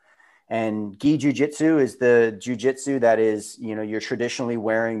Jiu-Jitsu. And gi Jiu-Jitsu is the Jiu-Jitsu that is, you know, you're traditionally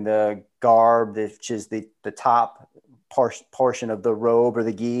wearing the garb, which is the top portion of the robe or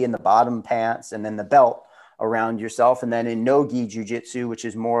the gi, and the bottom pants, and then the belt around yourself. And then in no-gi Jiu-Jitsu, which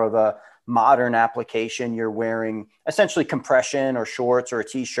is more of a modern application, you're wearing essentially compression or shorts or a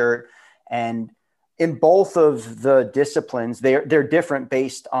t-shirt. And in both of the disciplines, they're different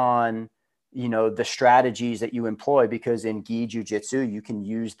based on, you know, the strategies that you employ, because in gi Jiu-Jitsu, you can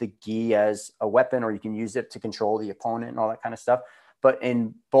use the gi as a weapon, or you can use it to control the opponent and all that kind of stuff. But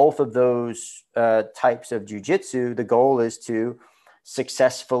in both of those types of Jiu-Jitsu, the goal is to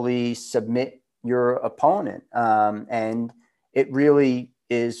successfully submit your opponent. And it really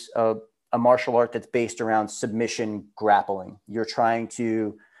is a martial art that's based around submission grappling. You're trying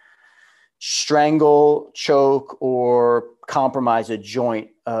to strangle, choke, or compromise a joint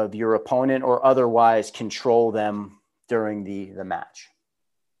of your opponent, or otherwise control them during the match.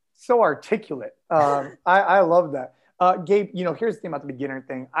 So articulate. I love that. Gabe, here's the thing about the beginner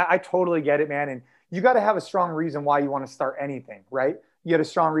thing. I totally get it, man. And you got to have a strong reason why you want to start anything, right? You had a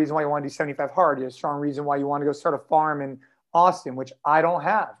strong reason why you want to do 75 hard. You had a strong reason why you want to go start a farm in Austin, which I don't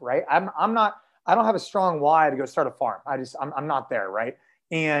have, right? I don't have a strong why to go start a farm. I'm not there, right?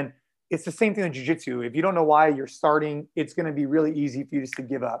 And it's the same thing in jiu-jitsu. If you don't know why you're starting, it's going to be really easy for you just to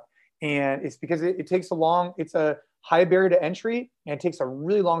give up. And it's because it takes it's a high barrier to entry, and it takes a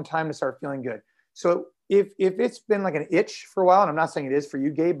really long time to start feeling good. So if it's been like an itch for a while, and I'm not saying it is for you,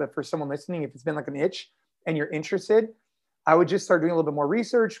 Gabe, but for someone listening, if it's been like an itch and you're interested, I would just start doing a little bit more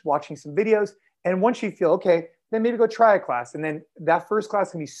research, watching some videos. And once you feel okay, then maybe go try a class. And then that first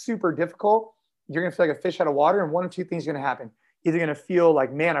class can be super difficult. You're going to feel like a fish out of water. And one of two things are going to happen. Either going to feel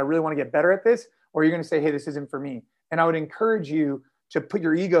like, man, I really want to get better at this, or you're going to say, hey, this isn't for me. And I would encourage you to put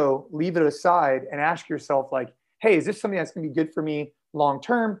your ego, leave it aside, and ask yourself, like, hey, is this something that's going to be good for me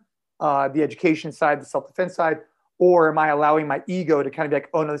long-term, the education side, the self-defense side, or am I allowing my ego to kind of be like,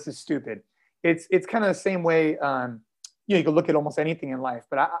 oh, no, this is stupid? It's kind of the same way, you can look at almost anything in life.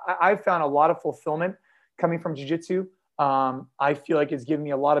 But I've found a lot of fulfillment coming from jiu-jitsu. I feel like it's given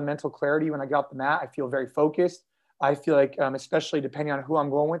me a lot of mental clarity when I got off the mat. I feel very focused. I feel like, especially depending on who I'm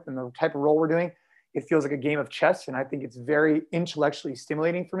going with and the type of role we're doing, it feels like a game of chess. And I think it's very intellectually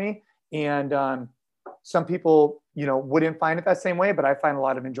stimulating for me. And some people, wouldn't find it that same way, but I find a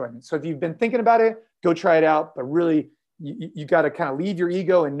lot of enjoyment. So if you've been thinking about it, go try it out. But really, you got to kind of leave your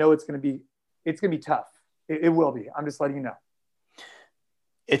ego and know it's going to be tough. It will be. I'm just letting you know.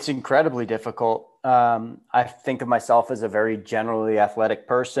 It's incredibly difficult. I think of myself as a very generally athletic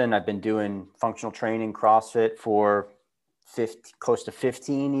person. I've been doing functional training, CrossFit for close to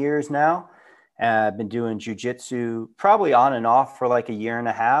 15 years now. I've been doing jiu-jitsu probably on and off for like a year and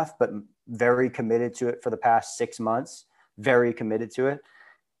a half, but very committed to it for the past 6 months, very committed to it.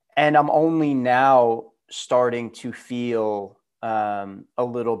 And I'm only now starting to feel a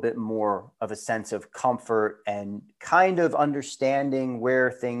little bit more of a sense of comfort and kind of understanding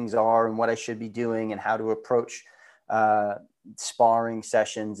where things are and what I should be doing and how to approach sparring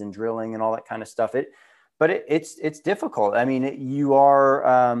sessions and drilling and all that kind of stuff. It's difficult. I mean, you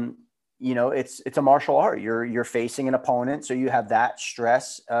are, it's a martial art. You're facing an opponent, so you have that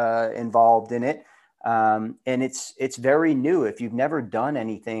stress involved in it, and it's very new. If you've never done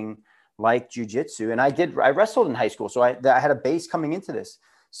anything like jiu-jitsu, and I wrestled in high school, so I had a base coming into this,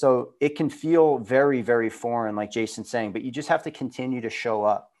 so it can feel very, very foreign, like Jason's saying. But you just have to continue to show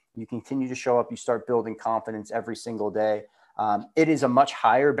up. You continue to show up. You start building confidence every single day. It is a much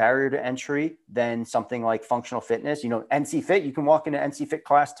higher barrier to entry than something like functional fitness. NC Fit, you can walk into NC Fit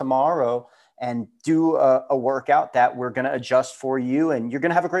class tomorrow and do a workout that we're going to adjust for you. And you're going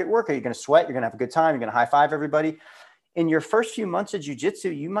to have a great workout. You're going to sweat. You're going to have a good time. You're going to high five everybody. In your first few months of jiu-jitsu,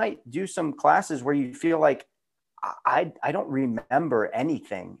 you might do some classes where you feel like, I don't remember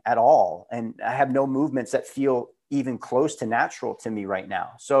anything at all. And I have no movements that feel even close to natural to me right now.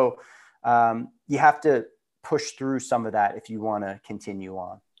 So you have to push through some of that if you want to continue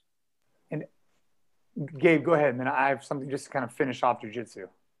on. And Gabe, go ahead. And then I have something just to kind of finish off jiu-jitsu.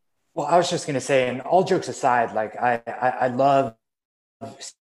 Well, I was just going to say, and all jokes aside, like I love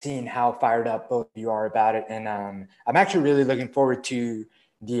seeing how fired up both of you are about it. And I'm actually really looking forward to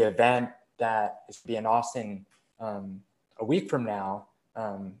the event that is be in Austin a week from now,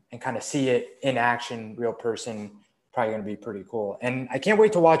 and kind of see it in action, real person. Probably going to be pretty cool. And I can't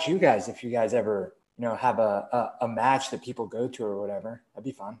wait to watch you guys if you guys ever have a match that people go to or whatever. That'd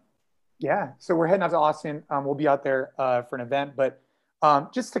be fun. Yeah. So we're heading out to Austin. We'll be out there for an event, but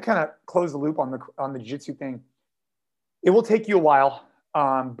just to kind of close the loop on the jiu-jitsu thing, it will take you a while,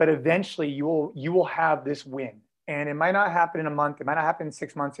 but eventually you will have this win. And it might not happen in a month. It might not happen in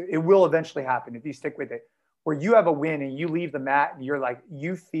 6 months. It will eventually happen if you stick with it, where you have a win and you leave the mat and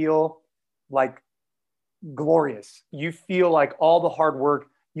you feel like glorious. You feel like all the hard work,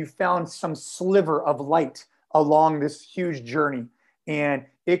 you found some sliver of light along this huge journey. And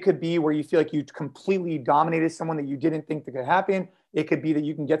it could be where you feel like you completely dominated someone that you didn't think that could happen. It could be that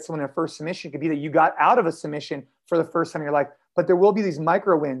you can get someone in a first submission. It could be that you got out of a submission for the first time in your life. But there will be these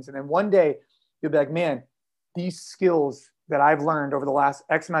micro wins. And then one day you'll be like, man, these skills that I've learned over the last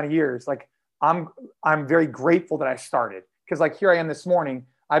X amount of years, like I'm very grateful that I started. Because like here I am this morning,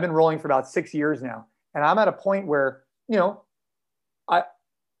 I've been rolling for about 6 years now. And I'm at a point where,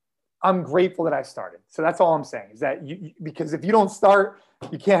 I'm grateful that I started. So that's all I'm saying is that because if you don't start,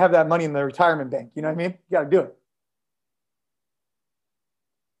 you can't have that money in the retirement bank. You know what I mean? You got to do it.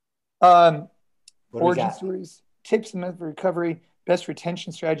 Origin stories, tips and methods for recovery, best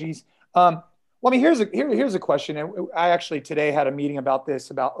retention strategies. Well, I mean, here's a question. And I actually today had a meeting about this,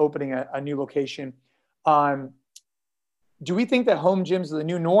 about opening a new location. do we think that home gyms are the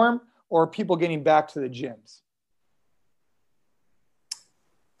new norm, or are people getting back to the gyms?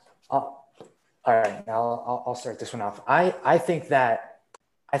 All right, I'll start this one off. I think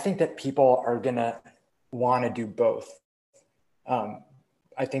that people are gonna want to do both.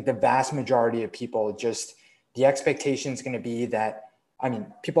 I think the vast majority of people, just the expectation is going to be that, I mean,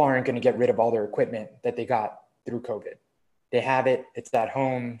 people aren't going to get rid of all their equipment that they got through COVID. They have it, it's at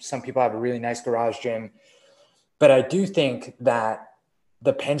home. Some people have a really nice garage gym, but I do think that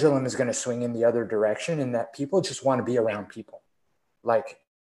the pendulum is going to swing in the other direction, and that people just want to be around people. Like,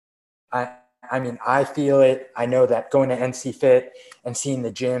 I mean, I feel it. I know that going to NC Fit and seeing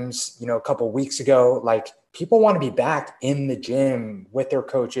the gyms, you know, a couple of weeks ago, like, people want to be back in the gym with their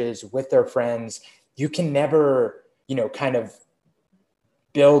coaches, with their friends. You can never, you know, kind of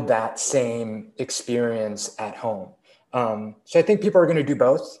build that same experience at home. So I think people are going to do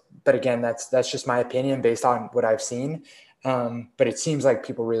both. But again, that's just my opinion based on what I've seen. But it seems like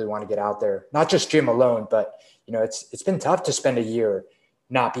people really want to get out there, not just gym alone, but, you know, it's been tough to spend a year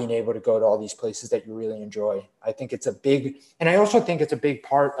not being able to go to all these places that you really enjoy. I think it's and I also think it's a big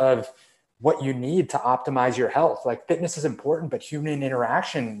part of what you need to optimize your health. Like, fitness is important, but human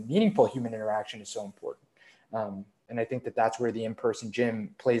interaction, meaningful human interaction, is so important. And I think that that's where the in-person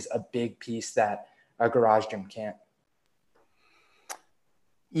gym plays a big piece that a garage gym can't.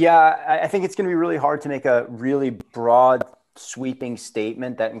 Yeah, I think it's going to be really hard to make a really broad, sweeping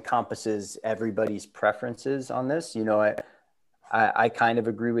statement that encompasses everybody's preferences on this. You know, I kind of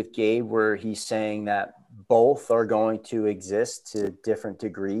agree with Gabe where he's saying that both are going to exist to different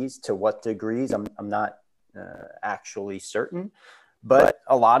degrees. To what degrees, I'm not actually certain. But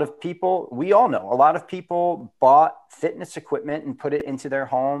a lot of people, we all know, a lot of people bought fitness equipment and put it into their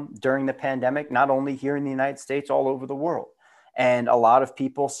home during the pandemic, not only here in the United States, all over the world. And a lot of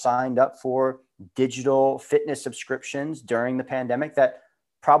people signed up for digital fitness subscriptions during the pandemic that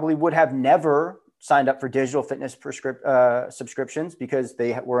probably would have never signed up for digital fitness subscriptions because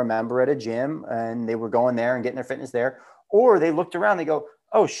they were a member at a gym and they were going there and getting their fitness there. Or they looked around, they go,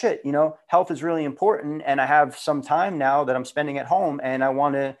 oh shit, you know, health is really important. And I have some time now that I'm spending at home and I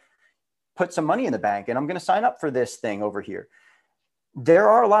want to put some money in the bank and I'm going to sign up for this thing over here. There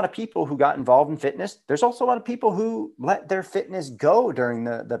are a lot of people who got involved in fitness. There's also a lot of people who let their fitness go during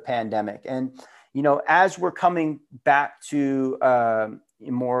the pandemic. And, you know, as we're coming back to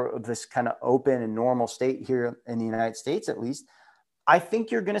more of this kind of open and normal state here in the United States, at least, I think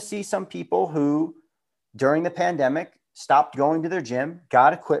you're going to see some people who during the pandemic stopped going to their gym,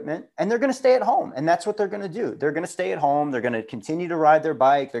 got equipment, and they're going to stay at home. And that's what they're going to do. They're going to stay at home. They're going to continue to ride their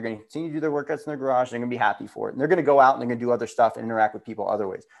bike. They're going to continue to do their workouts in their garage. They're going to be happy for it. And they're going to go out and they're going to do other stuff and interact with people other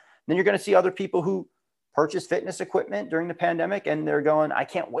ways. Then you're going to see other people who purchase fitness equipment during the pandemic and they're going, I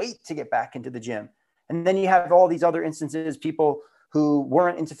can't wait to get back into the gym. And then you have all these other instances, people who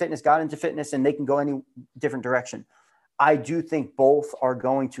weren't into fitness, got into fitness, and they can go any different direction. I do think both are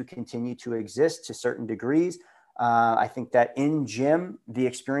going to continue to exist to certain degrees. I think that in gym, the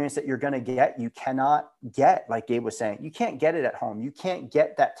experience that you're going to get, you cannot get, like Gabe was saying, you can't get it at home. You can't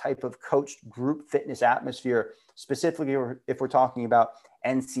get that type of coached group fitness atmosphere, specifically if we're talking about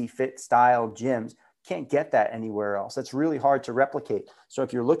NC Fit style gyms. Can't get that anywhere else. That's really hard to replicate. So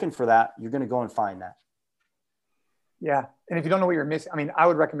if you're looking for that, you're going to go and find that. Yeah. And if you don't know what you're missing, I mean, I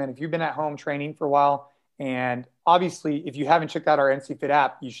would recommend if you've been at home training for a while, and obviously if you haven't checked out our NC Fit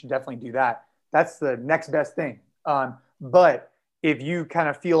app, you should definitely do that. That's the next best thing. But if you kind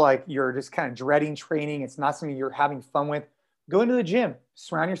of feel like you're just kind of dreading training, it's not something you're having fun with, go into the gym,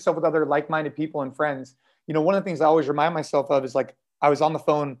 surround yourself with other like-minded people and friends. You know, one of the things I always remind myself of is, like, I was on the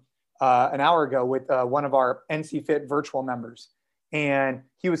phone an hour ago with one of our NC Fit virtual members, and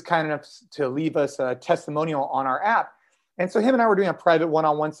he was kind enough to leave us a testimonial on our app. And so him and I were doing a private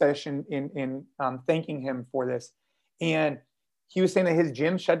one-on-one session in thanking him for this. And he was saying that his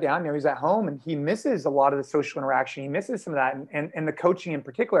gym shut down. You know, he's at home and he misses a lot of the social interaction. He misses some of that and the coaching in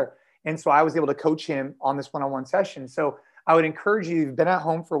particular. And so I was able to coach him on this one-on-one session. So I would encourage you, if you've been at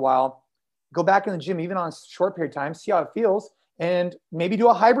home for a while, go back in the gym, even on a short period of time, see how it feels, and maybe do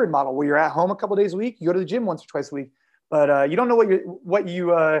a hybrid model where you're at home a couple of days a week, you go to the gym once or twice a week. But you don't know what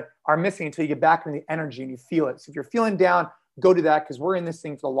you are missing until you get back in the energy and you feel it. So if you're feeling down, go do that, because we're in this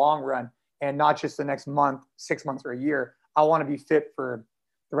thing for the long run and not just the next month, 6 months, or a year. I want to be fit for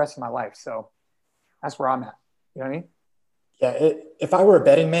the rest of my life. So that's where I'm at. You know what I mean? Yeah. If I were a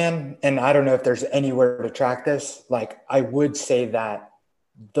betting man, and I don't know if there's anywhere to track this, like, I would say that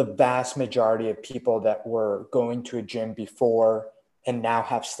the vast majority of people that were going to a gym before and now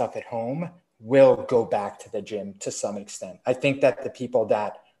have stuff at home will go back to the gym to some extent. I think that the people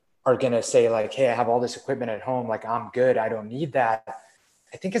that are going to say like, hey, I have all this equipment at home. Like, I'm good. I don't need that.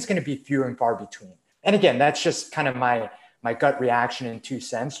 I think it's going to be few and far between. And again, that's just kind of my gut reaction in 2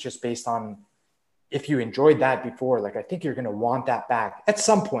 cents, just based on if you enjoyed that before. Like, I think you're going to want that back at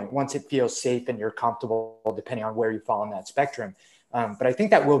some point once it feels safe and you're comfortable, depending on where you fall on that spectrum. But I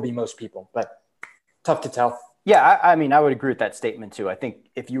think that will be most people, but tough to tell. Yeah, I mean, I would agree with that statement too. I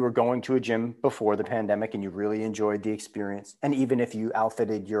think if you were going to a gym before the pandemic and you really enjoyed the experience, and even if you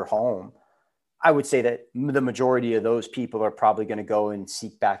outfitted your home, I would say that the majority of those people are probably going to go and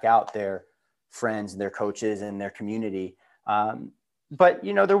seek back out their friends and their coaches and their community. But,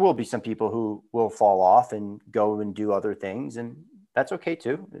 you know, there will be some people who will fall off and go and do other things, and that's okay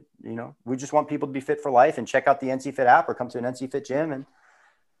too. You know, we just want people to be fit for life and check out the NC Fit app or come to an NC Fit gym and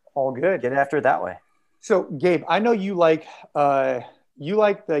all good. Get after it that way. So, Gabe, I know you like the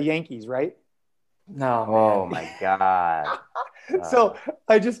Yankees, right? No. Oh my God. So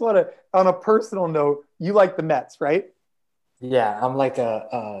I just want to, on a personal note, you like the Mets, right? Yeah, I'm like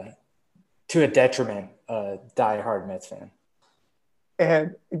to a detriment, diehard Mets fan.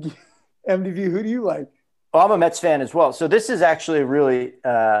 And MDV, who do you like? Well, I'm a Mets fan as well. So this is actually a really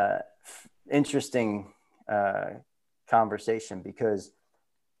interesting conversation, because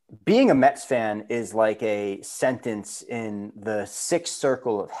being a Mets fan is like a sentence in the sixth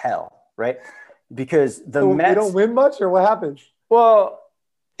circle of hell, right? Because the Mets, they don't win much, or what happens? Well,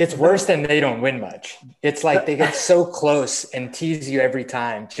 it's worse than they don't win much. It's like they get so close and tease you every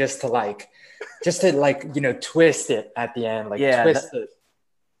time just to twist it at the end.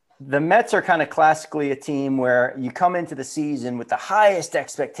 The Mets are kind of classically a team where you come into the season with the highest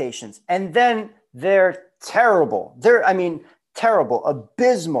expectations, and then they're terrible. Terrible,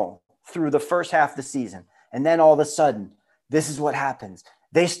 abysmal through the first half of the season. And then all of a sudden, this is what happens.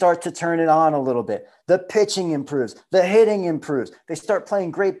 They start to turn it on a little bit. The pitching improves. The hitting improves. They start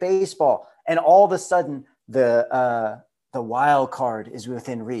playing great baseball. And all of a sudden, the wild card is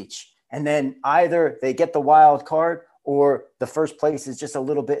within reach. And then either they get the wild card or the first place is just a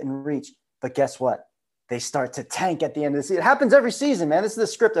little bit in reach. But guess what? They start to tank at the end of the season. It happens every season, man. This is the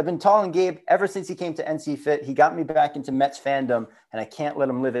script. I've been telling Gabe ever since he came to NC Fit. He got me back into Mets fandom, and I can't let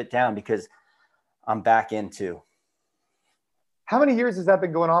him live it down because I'm back into. How many years has that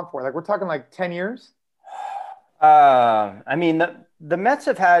been going on for? Like, we're talking like 10 years? The Mets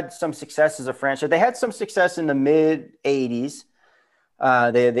have had some success as a franchise. They had some success in the mid 80s.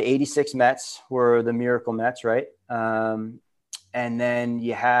 The 86 Mets were the Miracle Mets, right? And then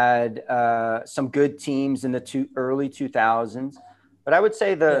you had some good teams in the early 2000s. But I would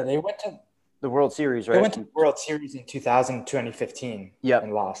say they went to the World Series, right? They went to the World Series in 2015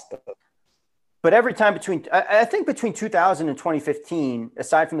 and lost. But every time I think between 2000 and 2015,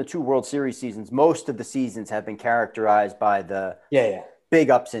 aside from the 2 World Series seasons, most of the seasons have been characterized by the big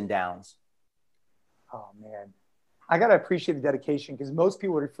ups and downs. Oh, man. I got to appreciate the dedication, because most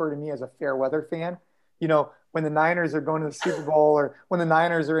people refer to me as a fair weather fan. You know, when the Niners are going to the Super Bowl, or when the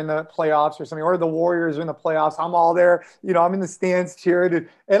Niners are in the playoffs or something, or the Warriors are in the playoffs, I'm all there. You know, I'm in the stands cheering.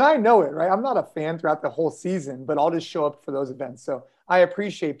 And I know it, right? I'm not a fan throughout the whole season, but I'll just show up for those events. So I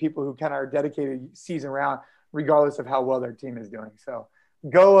appreciate people who kind of are dedicated season round, regardless of how well their team is doing. So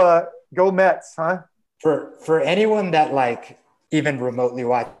go Mets, huh? For anyone that like even remotely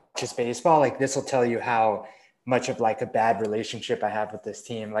watches baseball, like this will tell you how much of like a bad relationship I have with this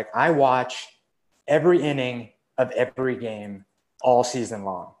team. Like, I watch every inning of every game all season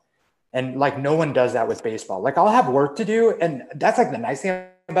long. And like, no one does that with baseball. Like, I'll have work to do. And that's like the nice thing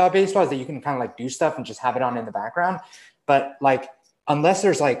about baseball, is that you can kind of like do stuff and just have it on in the background. But like, unless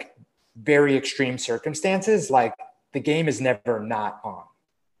there's like very extreme circumstances, like the game is never not on.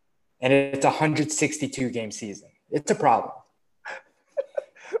 And it's a 162 game season. It's a problem.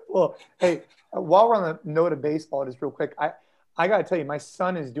 Well, hey, while we're on the note of baseball, just real quick, I got to tell you, my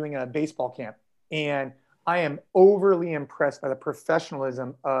son is doing a baseball camp, and I am overly impressed by the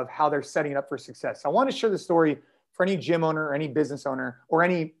professionalism of how they're setting it up for success. I want to share the story for any gym owner or any business owner or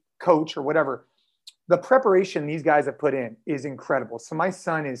any coach or whatever. The preparation these guys have put in is incredible. So my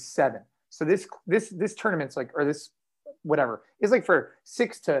son is 7. So this tournament's like, or this whatever, is like for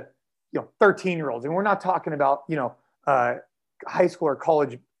 6 to 13-year-olds, and we're not talking about high school or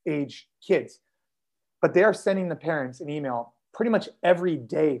college age kids, but they are sending the parents an email pretty much every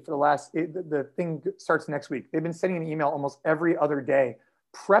day for the thing starts next week. They've been sending an email almost every other day,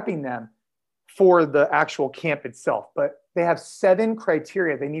 prepping them for the actual camp itself. But they have 7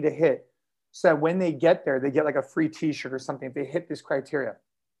 criteria they need to hit, so that when they get there, they get like a free t-shirt or something if they hit this criteria.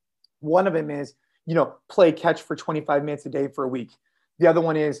 One of them is, play catch for 25 minutes a day for a week. The other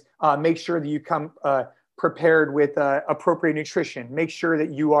one is make sure that you come prepared with appropriate nutrition. Make sure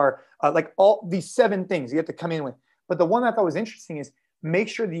that you are like all these 7 things you have to come in with. But the one I thought was interesting is make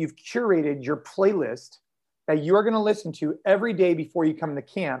sure that you've curated your playlist that you are going to listen to every day before you come to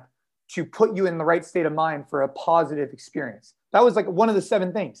camp to put you in the right state of mind for a positive experience. That was like one of the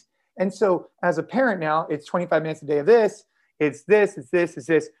 7 things. And so as a parent now, it's 25 minutes a day of this, it's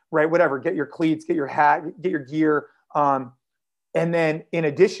this, right? Whatever, get your cleats, get your hat, get your gear. And then in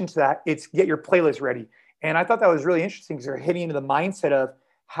addition to that, it's get your playlist ready. And I thought that was really interesting because they're hitting into the mindset of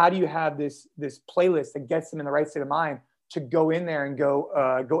how do you have this playlist that gets them in the right state of mind to go in there and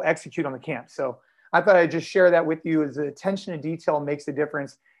go execute on the camp. So I thought I'd just share that with you as the attention to detail makes a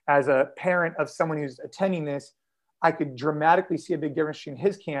difference. As a parent of someone who's attending this, I could dramatically see a big difference between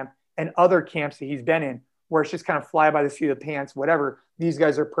his camp and other camps that he's been in, where it's just kind of fly by the seat of the pants, whatever. These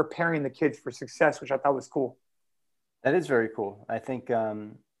guys are preparing the kids for success, which I thought was cool. That is very cool. I think,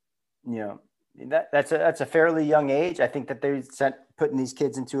 that's a fairly young age. I think that they're putting these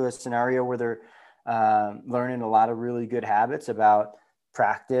kids into a scenario where they're learning a lot of really good habits about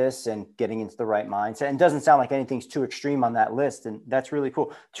practice and getting into the right mindset. And it doesn't sound like anything's too extreme on that list. And that's really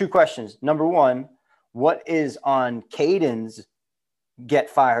cool. 2 questions. Number 1, what is on Caden's Get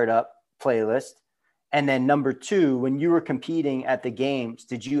Fired Up playlist? And then number 2, when you were competing at the games,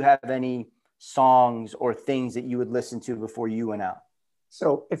 did you have any songs or things that you would listen to before you went out?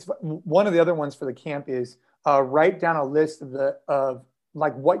 So it's one of the other ones for the camp is write down a list of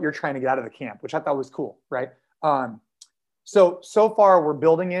like what you're trying to get out of the camp, which I thought was cool. Right. So far we're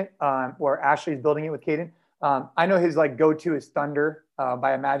building it, or Ashley's building it with Caden. I know his like go-to is Thunder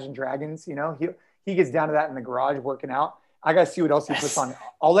by Imagine Dragons. You know, he gets down to that in the garage working out. I got to see what else he puts on.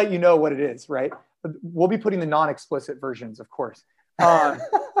 I'll let you know what it is. Right. But we'll be putting the non-explicit versions, of course.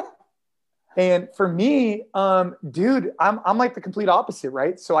 And for me, dude, I'm like the complete opposite,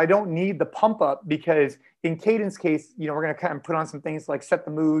 right? So I don't need the pump up because in Caden's case, you know, we're going to kind of put on some things like set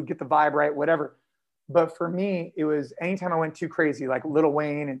the mood, get the vibe right, whatever. But for me, it was anytime I went too crazy, like Lil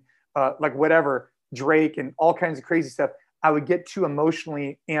Wayne and like whatever, Drake and all kinds of crazy stuff, I would get too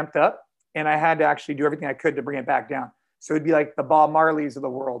emotionally amped up and I had to actually do everything I could to bring it back down. So it'd be like the Bob Marleys of the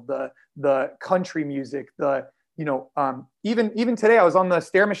world, the country music, even today, I was on the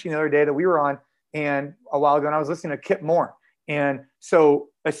stair machine the other day that we were on, and a while ago, and I was listening to Kip Moore. And so,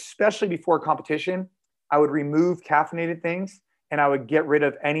 especially before competition, I would remove caffeinated things, and I would get rid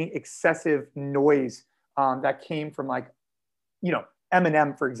of any excessive noise that came from like,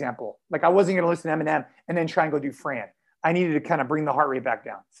 Eminem, for example. Like I wasn't going to listen to Eminem and then try and go do Fran. I needed to kind of bring the heart rate back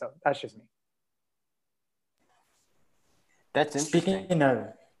down. So that's just me. That's interesting.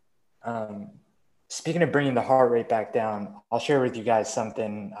 Speaking of bringing the heart rate back down, I'll share with you guys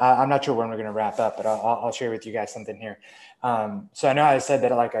something. I'm not sure when we're going to wrap up, but I'll share with you guys something here. So I know I said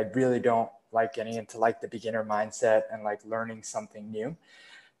that like I really don't like getting into like the beginner mindset and like learning something new,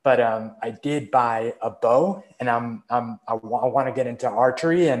 but I did buy a bow, and I want to get into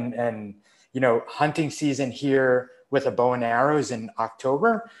archery and hunting season here with a bow and arrows in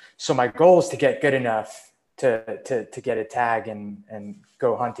October. So my goal is to get good enough to get a tag and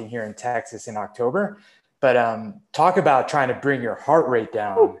go hunting here in Texas in October. But talk about trying to bring your heart rate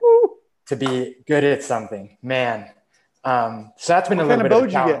down to be good at something, man. So that's been a little bit of a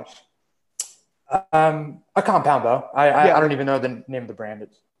challenge. A compound bow. I don't even know the name of the brand.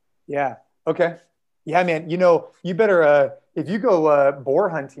 Yeah. Okay. Yeah, man. You better, if you go boar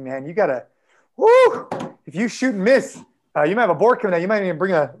hunting, man, you gotta, if you shoot and miss, you might have a boar coming out. You might even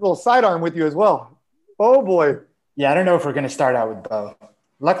bring a little sidearm with you as well. Oh boy. Yeah, I don't know if we're going to start out with bow.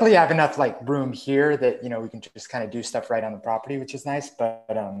 Luckily, I have enough like room here that, we can just kind of do stuff right on the property, which is nice. But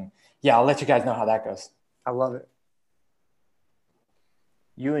I'll let you guys know how that goes. I love it.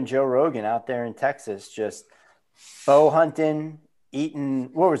 You and Joe Rogan out there in Texas, just bow hunting,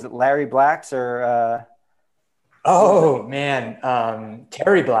 eating, what was it, Larry Black's or?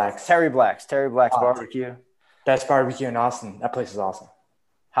 Terry Black's. Terry Black's barbecue. Best barbecue in Austin. That place is awesome.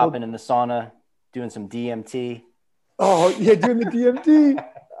 Hopping in the sauna, doing some DMT. Oh yeah, doing the DMT.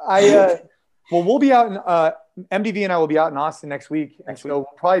 We'll be out in MDV and I will be out in Austin next week, and so we'll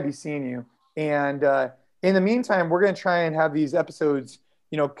probably be seeing you. And in the meantime, we're going to try and have these episodes,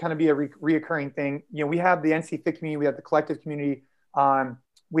 kind of be a reoccurring thing. We have the NC Fit community, we have the collective community.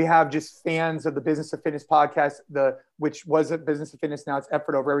 We have just fans of the Business of Fitness podcast, which was a Business of Fitness. Now it's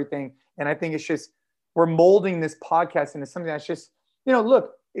Effort Over Everything. And I think it's just, we're molding this podcast into something that's just,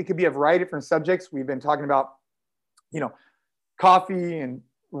 look, it could be a variety of different subjects. We've been talking about, coffee and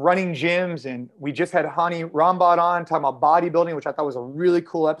running gyms. And we just had Hani Rambad on talking about bodybuilding, which I thought was a really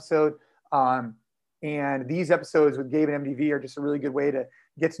cool episode. And these episodes with Gabe and MDV are just a really good way to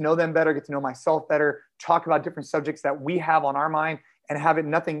get to know them better, get to know myself better, talk about different subjects that we have on our mind, and have it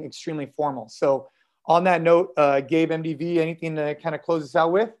nothing extremely formal. So on that note, Gabe, MDV, anything to kind of close us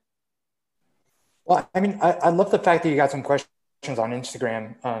out with? Well, I mean, I love the fact that you got some questions on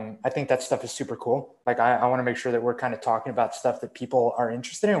Instagram. I think that stuff is super cool. Like I want to make sure that we're kind of talking about stuff that people are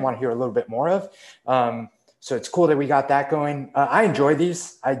interested in and want to hear a little bit more of. So it's cool that we got that going. I enjoy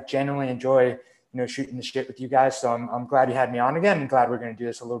these. I genuinely enjoy, shooting the shit with you guys. So I'm glad you had me on again, and glad we're going to do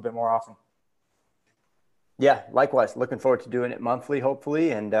this a little bit more often. Yeah, likewise. Looking forward to doing it monthly,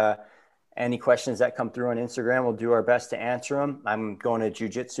 hopefully. And any questions that come through on Instagram, we'll do our best to answer them. I'm going to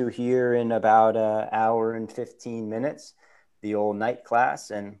jiu-jitsu here in about an hour and 15 minutes, the old night class,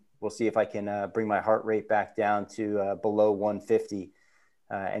 and we'll see if I can bring my heart rate back down to below 150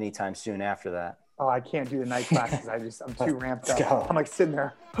 anytime soon after that. Oh, I can't do the night classes. I'm too ramped up. I'm like sitting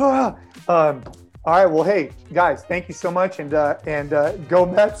there. All right. Well, hey guys, thank you so much. And go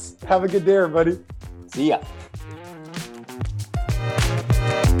Mets. Have a good day, everybody. See ya.